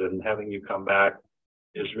faces and having you come back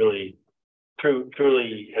is really,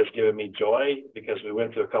 truly has given me joy, because we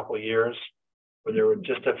went through a couple of years where there were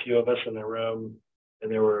just a few of us in the room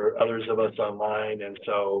and there were others of us online. And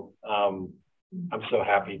so I'm so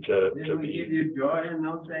happy to we give you joy in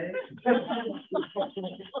those days?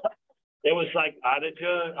 It was like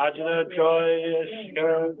Ajita joy.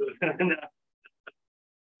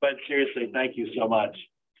 But seriously, thank you so much.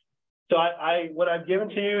 So what I've given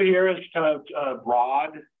to you here is kind of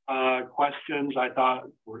broad questions. I thought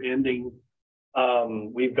we're ending.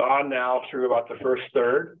 We've gone now through about the first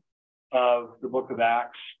third of the book of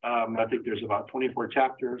Acts. I think there's about 24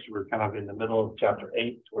 chapters. We're kind of in the middle of chapter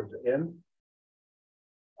 8 towards the end.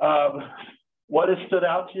 What has stood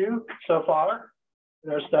out to you so far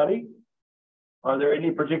in our study? Are there any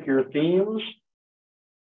particular themes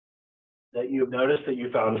that you've noticed that you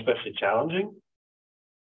found especially challenging?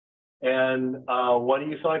 And what do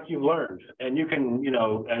you feel like you've learned? And you can,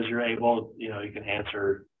 as you're able, you can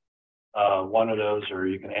answer one of those, or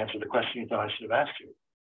you can answer the question you thought I should have asked you.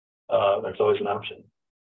 That's always an option.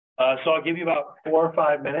 So I'll give you about 4 or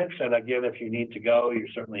 5 minutes. And again, if you need to go, you're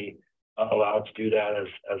certainly allowed to do that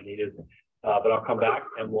as needed. But I'll come back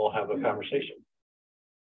and we'll have a conversation.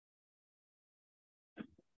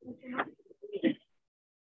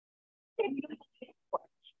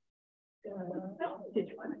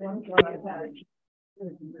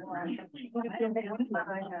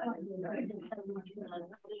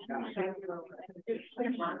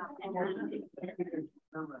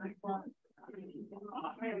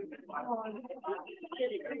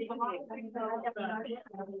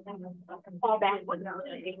 Fall back with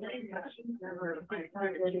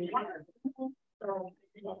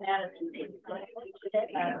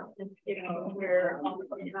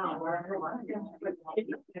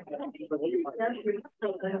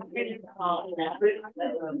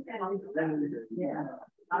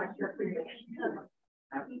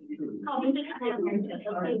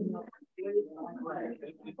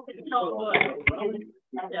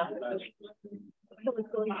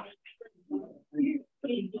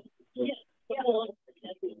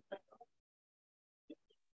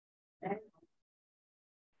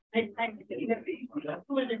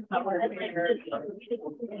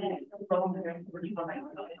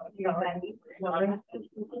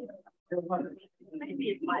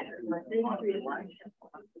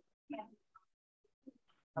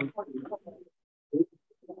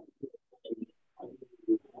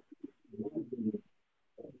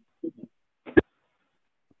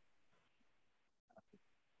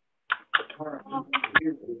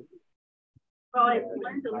Well, I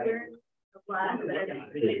learned to learn a lot, but I didn't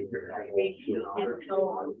really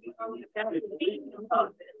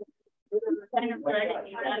kind of like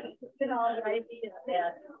all the ideas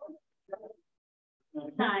that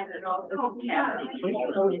time and also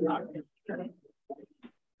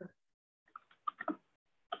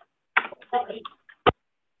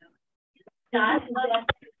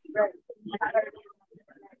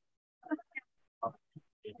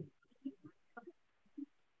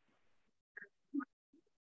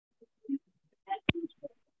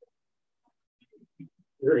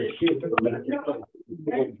Very cute. But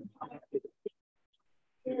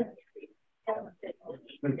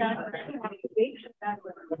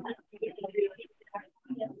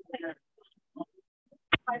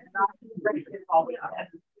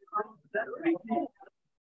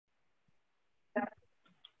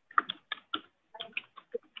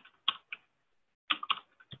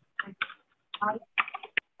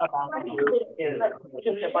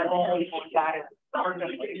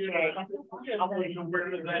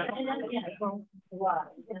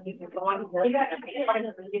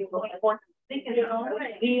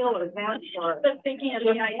thinking of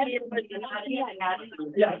the idea, but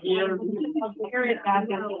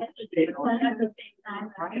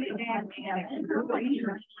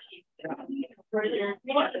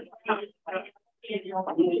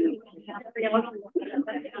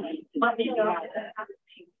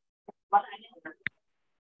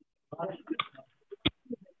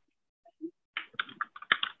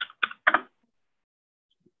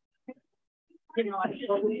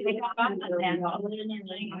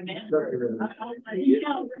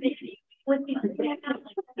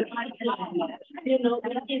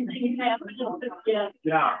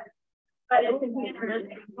Yeah. But it's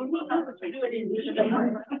interesting. When we know what to do it in a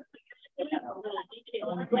little detail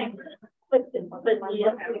on the language. But the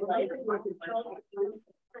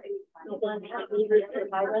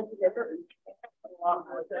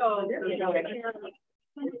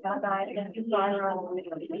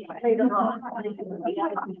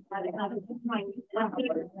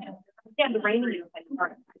yeah, the rain is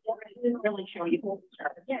like didn't really show you.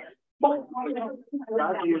 Yeah.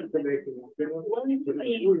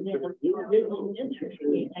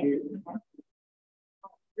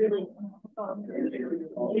 Really.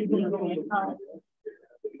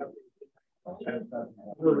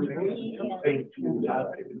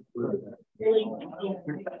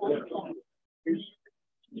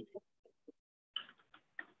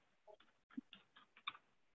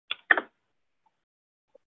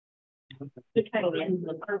 The kind of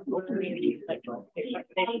the personal community, like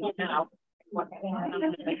now.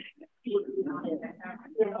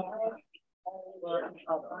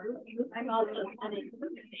 I'm also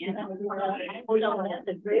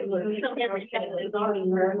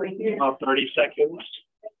About 30 seconds.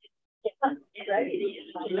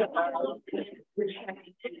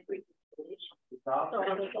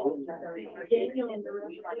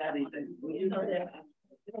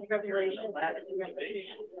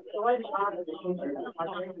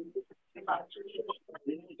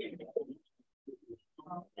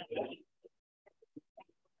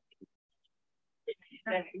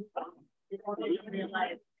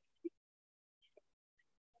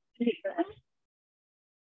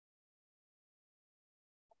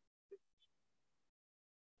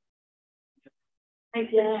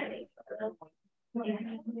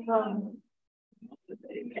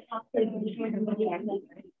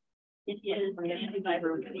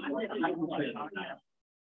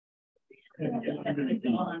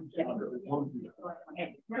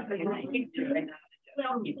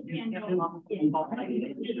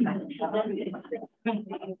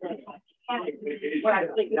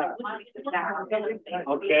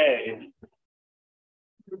 Okay.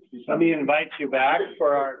 Let me invite you back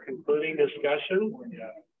for our concluding discussion.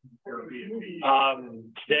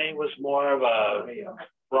 Today was more of a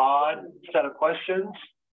broad set of questions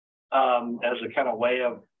as a kind of way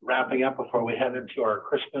of wrapping up before we head into our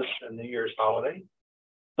Christmas and New Year's holiday.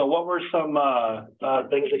 So what were some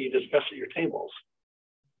things that you discussed at your tables?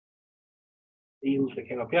 Themes that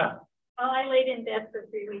came up, yeah. Well, I laid in bed for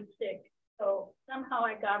 3 weeks sick, so somehow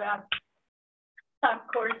I got off top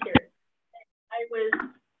course here.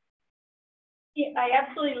 I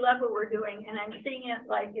absolutely love what we're doing, and I'm seeing it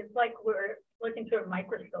like it's like we're looking through a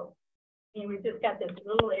microscope. I mean, we've just got this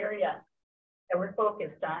little area that we're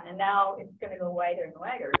focused on, and now it's going to go wider and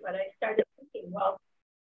wider. But I started thinking, well,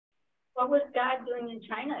 what was God doing in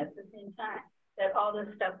China at the same time that all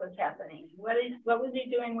this stuff was happening? What was he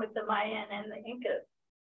doing with the Mayan and the Incas?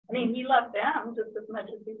 I mean, he loved them just as much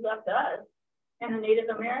as he loved us and the Native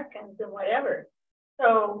Americans and whatever.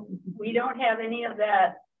 So we don't have any of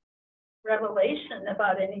that revelation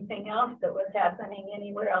about anything else that was happening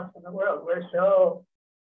anywhere else in the world. We're so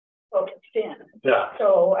focused in. Yeah.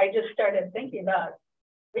 So I just started thinking about,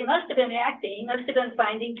 he must have been acting. He must have been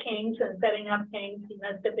finding kings and setting up kings. He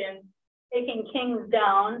must have been taking kings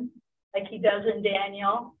down like he does in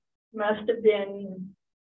Daniel. He must have been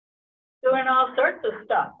doing all sorts of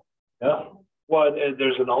stuff. Yeah. Well,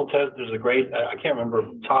 there's an Old Testament, there's a great, I can't remember,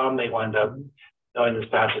 Tom may wind up knowing this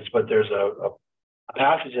passage, but there's a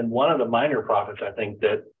passage in one of the minor prophets, I think,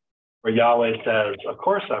 that where Yahweh says, of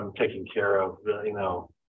course I'm taking care of the,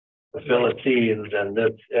 the Philistines and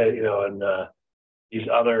this, and these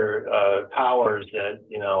other powers that,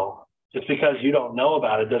 just because you don't know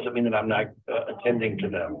about it doesn't mean that I'm not attending to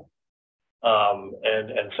them.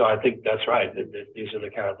 And so I think that's right. These are the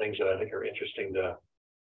kind of things that I think are interesting to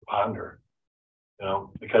ponder,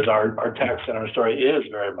 because our text and our story is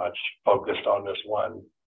very much focused on this one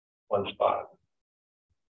spot.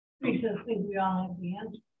 Makes us think we all have the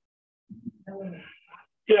answer.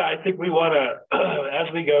 Yeah, I think we want to,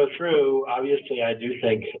 as we go through, obviously, I do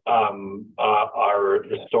think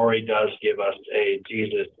the story does give us a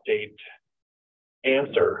Jesus state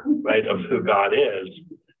answer, right, of who God is,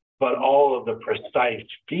 but all of the precise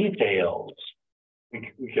details,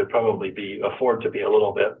 we could probably afford to be a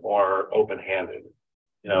little bit more open-handed,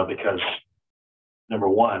 because number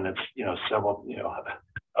one, it's, several,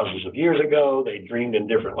 thousands of years ago, they dreamed in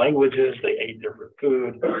different languages, they ate different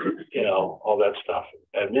food, all that stuff.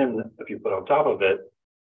 And then if you put on top of it,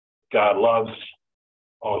 God loves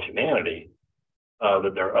all of humanity,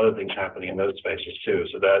 that there are other things happening in those spaces too.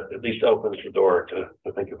 So that at least opens the door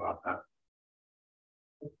to think about that.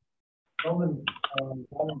 Romans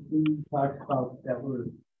 1:2 talks about that we're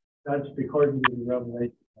That's according to the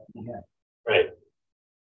revelation that we have. Right.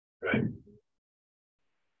 Right.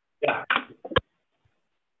 Yeah.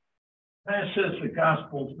 That says the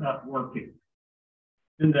gospel's not working.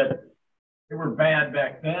 In that they were bad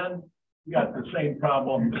back then, we got the same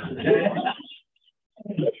problem today.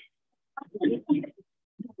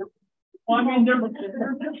 Well, I mean, they're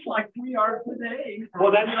just like we are today.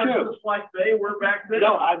 Well, that's true. Just like they were back then.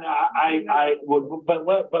 No, I would, but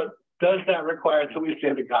does that require until we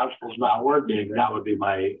say the gospel's not working? That would be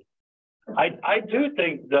my. I do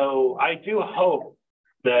think, though, I do hope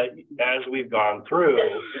that as we've gone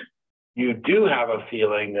through, you do have a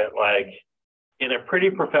feeling that, like, in a pretty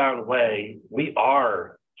profound way, we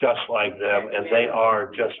are just like them and they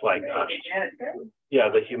are just like us. Yeah,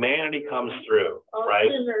 the humanity comes through, right?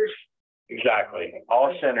 Exactly,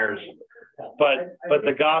 all sinners. But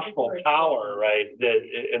the gospel power, right?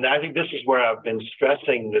 And I think this is where I've been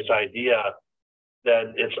stressing this idea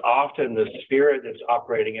that it's often the spirit that's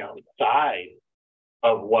operating outside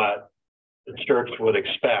of what the church would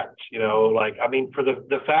expect. You know, like, I mean, for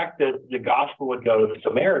the fact that the gospel would go to the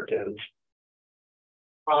Samaritans,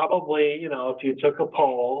 probably, you know, if you took a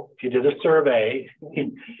poll, if you did a survey,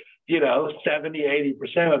 you know,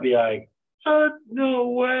 70–80% would be like, no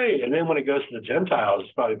way. And then when it goes to the Gentiles,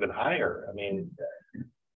 it's probably been higher. I mean,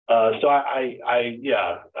 so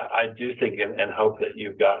I do think and hope that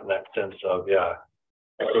you've gotten that sense of,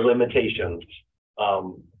 the limitations.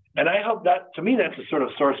 And I hope that, to me, that's a sort of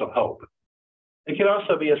source of hope. It can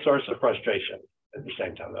also be a source of frustration at the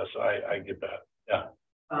same time, though. So I get that. Yeah.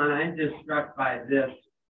 I'm just struck by this.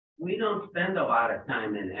 We don't spend a lot of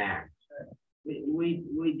time in Acts.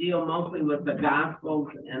 We deal mostly with the Gospels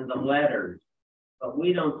and the letters, but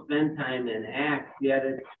we don't spend time in Acts, yet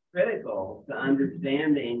it's critical to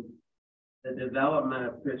understanding the development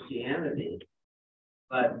of Christianity.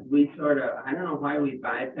 But we sort of, I don't know why we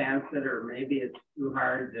bypass it, or maybe it's too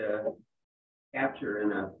hard to capture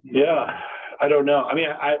in a few Yeah, I don't know. I mean,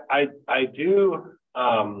 I do,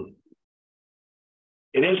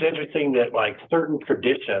 it is interesting that, like, certain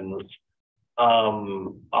traditions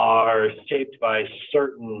are shaped by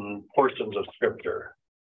certain portions of scripture.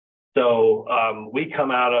 So we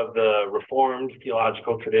come out of the Reformed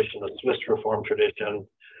theological tradition, the Swiss Reformed tradition,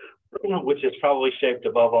 which is probably shaped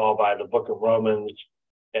above all by the book of Romans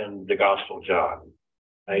and the Gospel of John,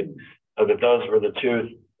 right? So that those were the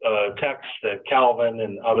two texts that Calvin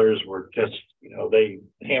and others were just, you know, they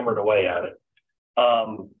hammered away at it.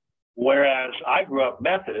 Whereas I grew up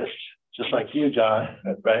Methodist, just like you, John,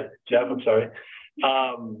 right? Jeff, I'm sorry.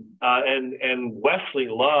 And Wesley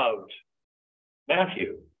loved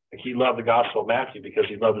Matthew. Like, he loved the Gospel of Matthew because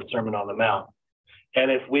he loved the Sermon on the Mount. And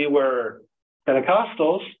if we were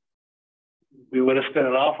Pentecostals, we would have spent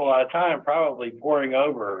an awful lot of time probably poring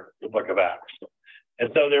over the book of Acts. And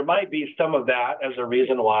so there might be some of that as a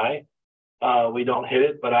reason why we don't hit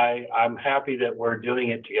it, but I'm happy that we're doing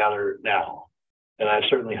it together now. And I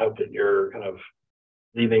certainly hope that you're kind of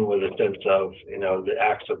leaving with a sense of, you know, the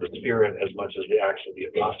acts of the Spirit as much as the acts of the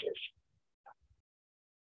apostles.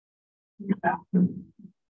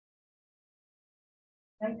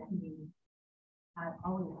 I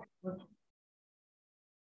always look.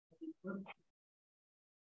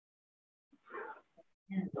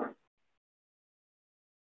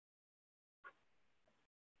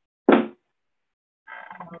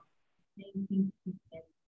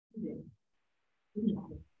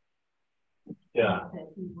 Yeah.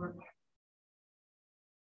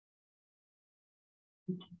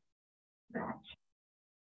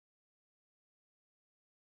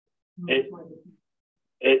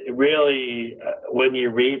 It really, when you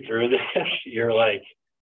read through this, you're like,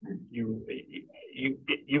 you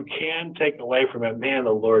can take away from it, man,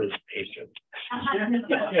 the Lord is patient.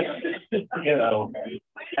 You know,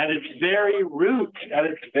 and its very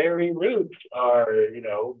roots are, you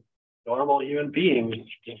know, normal human beings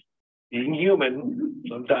just being human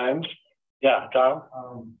sometimes. Yeah, Tom?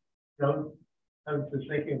 So I was just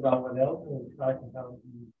thinking about what Elton was talking about.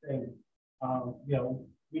 Saying, you know,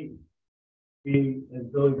 we, as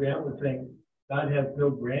Billy Graham was saying, God has no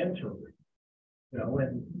grandchildren, you know,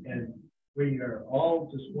 and we are all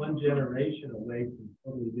just one generation away from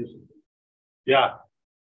totally disappearing. Yeah.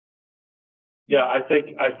 Yeah, I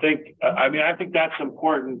think that's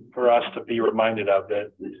important for us to be reminded of,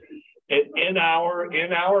 that in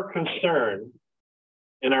our concern,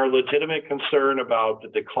 in our legitimate concern about the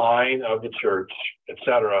decline of the church,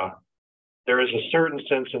 etc., there is a certain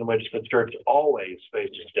sense in which the church always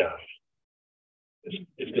faces death.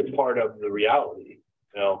 It's just part of the reality,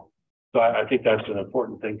 you know. So I think that's an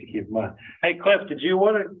important thing to keep in mind. Hey, Cliff, did you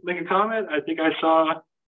want to make a comment? I think I saw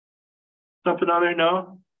something on there.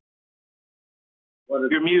 No?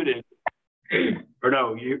 You're muted. Or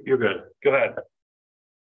no, you're good. Go ahead.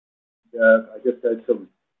 I just had some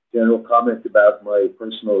general comment about my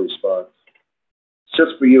personal response. It's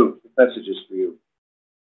just for you. The message is for you.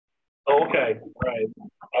 Oh, okay. All right.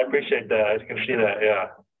 I appreciate that. I can see that.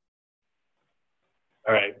 Yeah.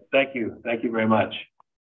 All right. Thank you. Thank you very much.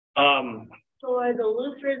 So are the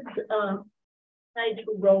Lutherans tied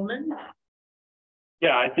to Romans?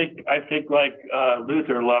 Yeah, I think like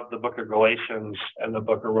Luther loved the book of Galatians and the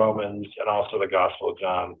book of Romans and also the Gospel of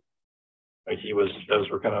John. Like those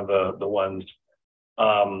were kind of the ones.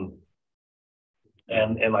 And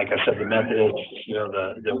like I said, the Methodists,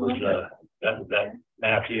 there was that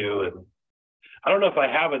Matthew, and I don't know if I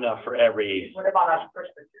have enough for every. What about us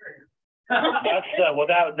Presbyterians?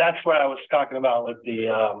 That's what I was talking about with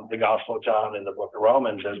the Gospel of John and the book of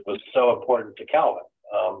Romans. It was so important to Calvin.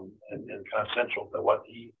 And kind of central to what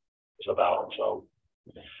he was about. So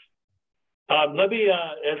let me,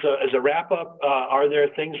 as a wrap up, are there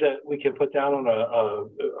things that we can put down on a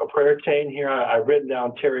prayer chain here? I've written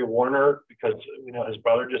down Terry Warner because his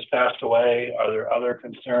brother just passed away. Are there other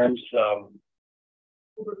concerns?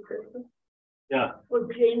 Over Christmas? Yeah. Well,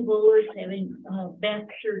 Jane Buller's having back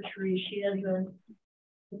surgery. She has a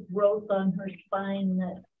growth on her spine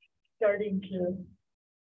that's starting to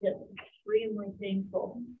get extremely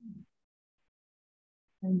painful.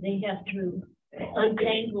 And they have to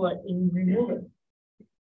untangle it and remove it.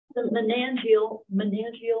 The meningioma,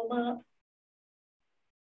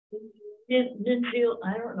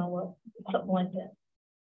 I don't know what, something like that.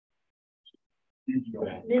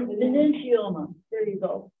 Meningioma, there you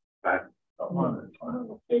go. Right.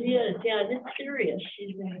 It is, yeah, it's serious.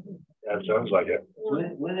 That sounds like it.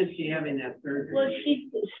 When is she having that surgery? Well,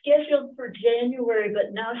 she's scheduled for January,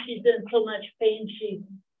 but now she's in so much pain,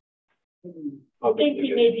 I think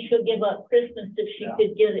maybe she'll give up Christmas if she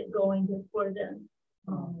could get it going before then.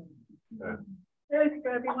 Prayers for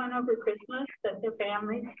everyone over Christmas, that their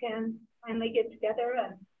families can finally get together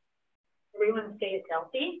and everyone stays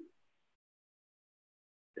healthy.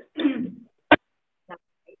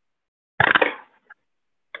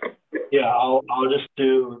 Yeah, I'll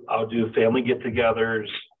do family get-togethers,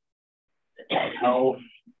 health,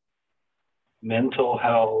 mental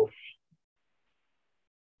health,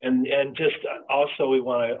 and just also we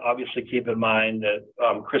want to obviously keep in mind that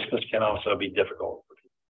Christmas can also be difficult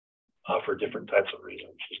for different types of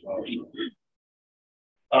reasons as well.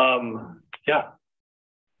 So, yeah.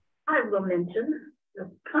 I will mention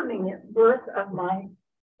the coming birth of my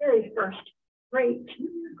very first great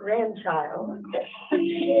grandchild. She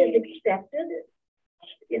is expected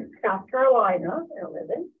in South Carolina, I live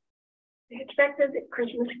in. She's expected at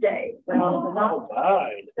Christmas Day. Well, the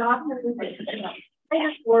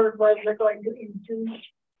latest word was they're going to induce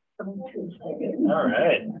coming Tuesday. All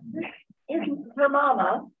right. Her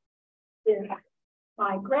mama is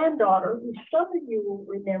my granddaughter, who some of you will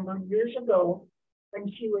remember years ago when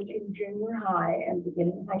she was in junior high and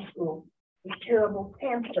beginning high school. A terrible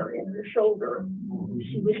cancer in her shoulder.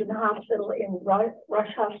 She was in the hospital in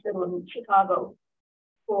Rush Hospital in Chicago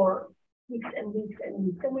for weeks and weeks and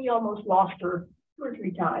weeks, and we almost lost her 2 or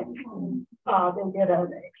 3 times. They did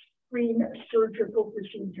an extreme surgical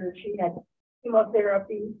procedure. She had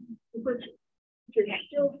chemotherapy, which is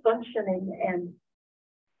still functioning and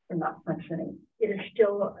not functioning. It is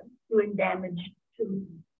still doing damage to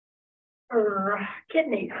her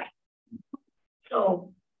kidneys.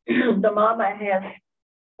 So the mama has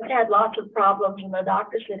had lots of problems, and the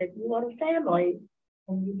doctor said, if you want a family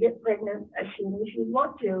and you get pregnant as soon as you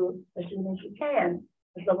want to, as soon as you can,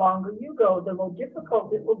 because the longer you go, the more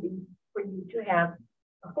difficult it will be for you to have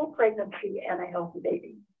a full pregnancy and a healthy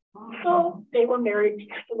baby. So they were married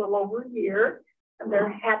just a little over a year, and they're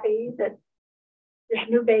happy that this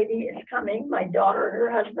new baby is coming. My daughter and her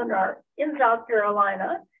husband are in South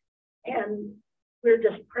Carolina, and we're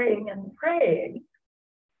just praying and praying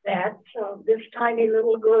that this tiny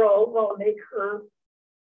little girl will make her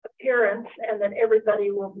appearance and that everybody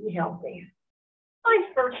will be healthy. My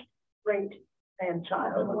first great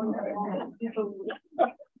grandchild.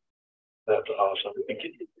 That's awesome.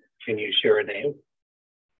 Can you share a name?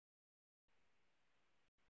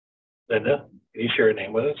 Linda, can you share a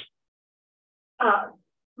name with us?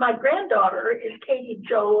 My granddaughter is Katie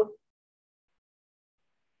Jo.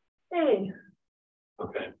 Hey.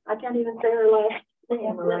 Okay. I can't even say her last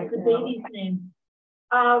name. What's the baby's name?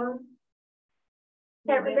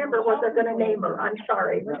 Can't remember what they're going to name her. I'm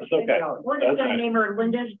sorry. That's okay. We're just going to name her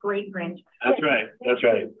Linda's great grandchild. That's right. That's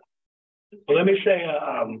right. Well, let me say,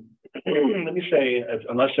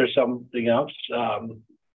 unless there's something else,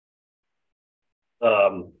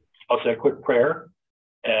 I'll say a quick prayer.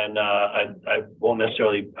 And I won't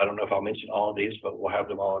necessarily, I don't know if I'll mention all of these, but we'll have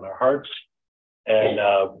them all in our hearts. And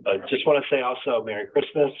I just want to say also Merry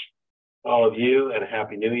Christmas to all of you and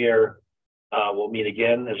Happy New Year. We'll meet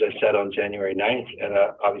again, as I said, on January 9th. And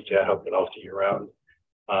obviously, I hope that I'll see you around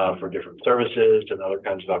for different services and other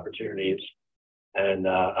kinds of opportunities. And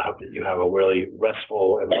I hope that you have a really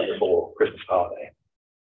restful and wonderful Christmas holiday.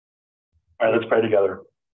 All right, let's pray together.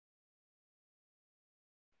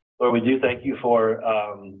 Lord, we do thank you for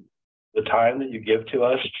the time that you give to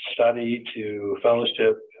us to study, to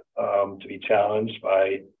fellowship, to be challenged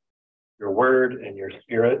by your word and your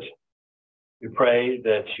spirit. We pray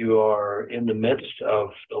that you are in the midst of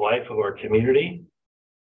the life of our community.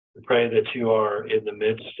 We pray that you are in the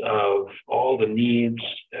midst of all the needs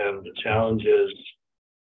and the challenges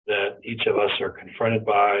that each of us are confronted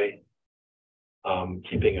by,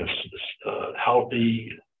 keeping us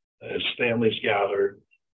healthy as families gather,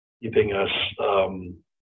 keeping us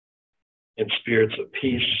in spirits of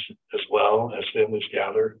peace as well as families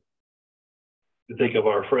gather. We think of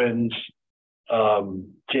our friends,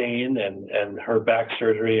 Jane and her back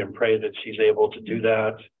surgery, and pray that she's able to do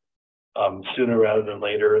that sooner rather than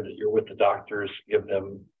later, that you're with the doctors, give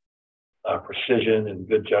them precision and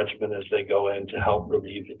good judgment as they go in to help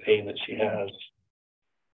relieve the pain that she has.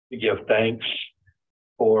 We give thanks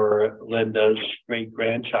for Linda's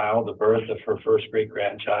great-grandchild, the birth of her first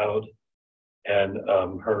great-grandchild, and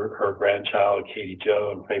her grandchild, Katie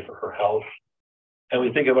Jo, and pray for her health. And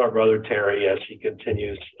we think of our brother Terry as he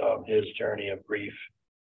continues his journey of grief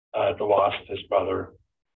at the loss of his brother.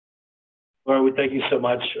 Lord, we thank you so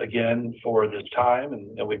much again for this time,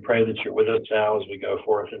 and we pray that you're with us now as we go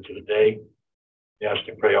forth into the day. We ask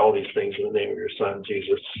and pray all these things in the name of your Son,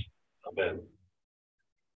 Jesus. Amen.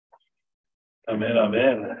 Amen,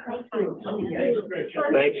 amen.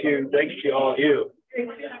 Thank you. Thanks to all of you.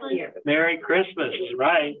 Merry Christmas,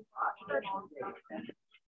 right?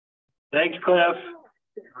 Thanks, Cliff.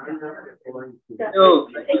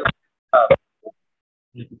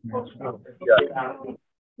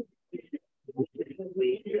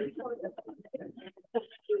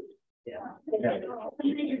 Yeah.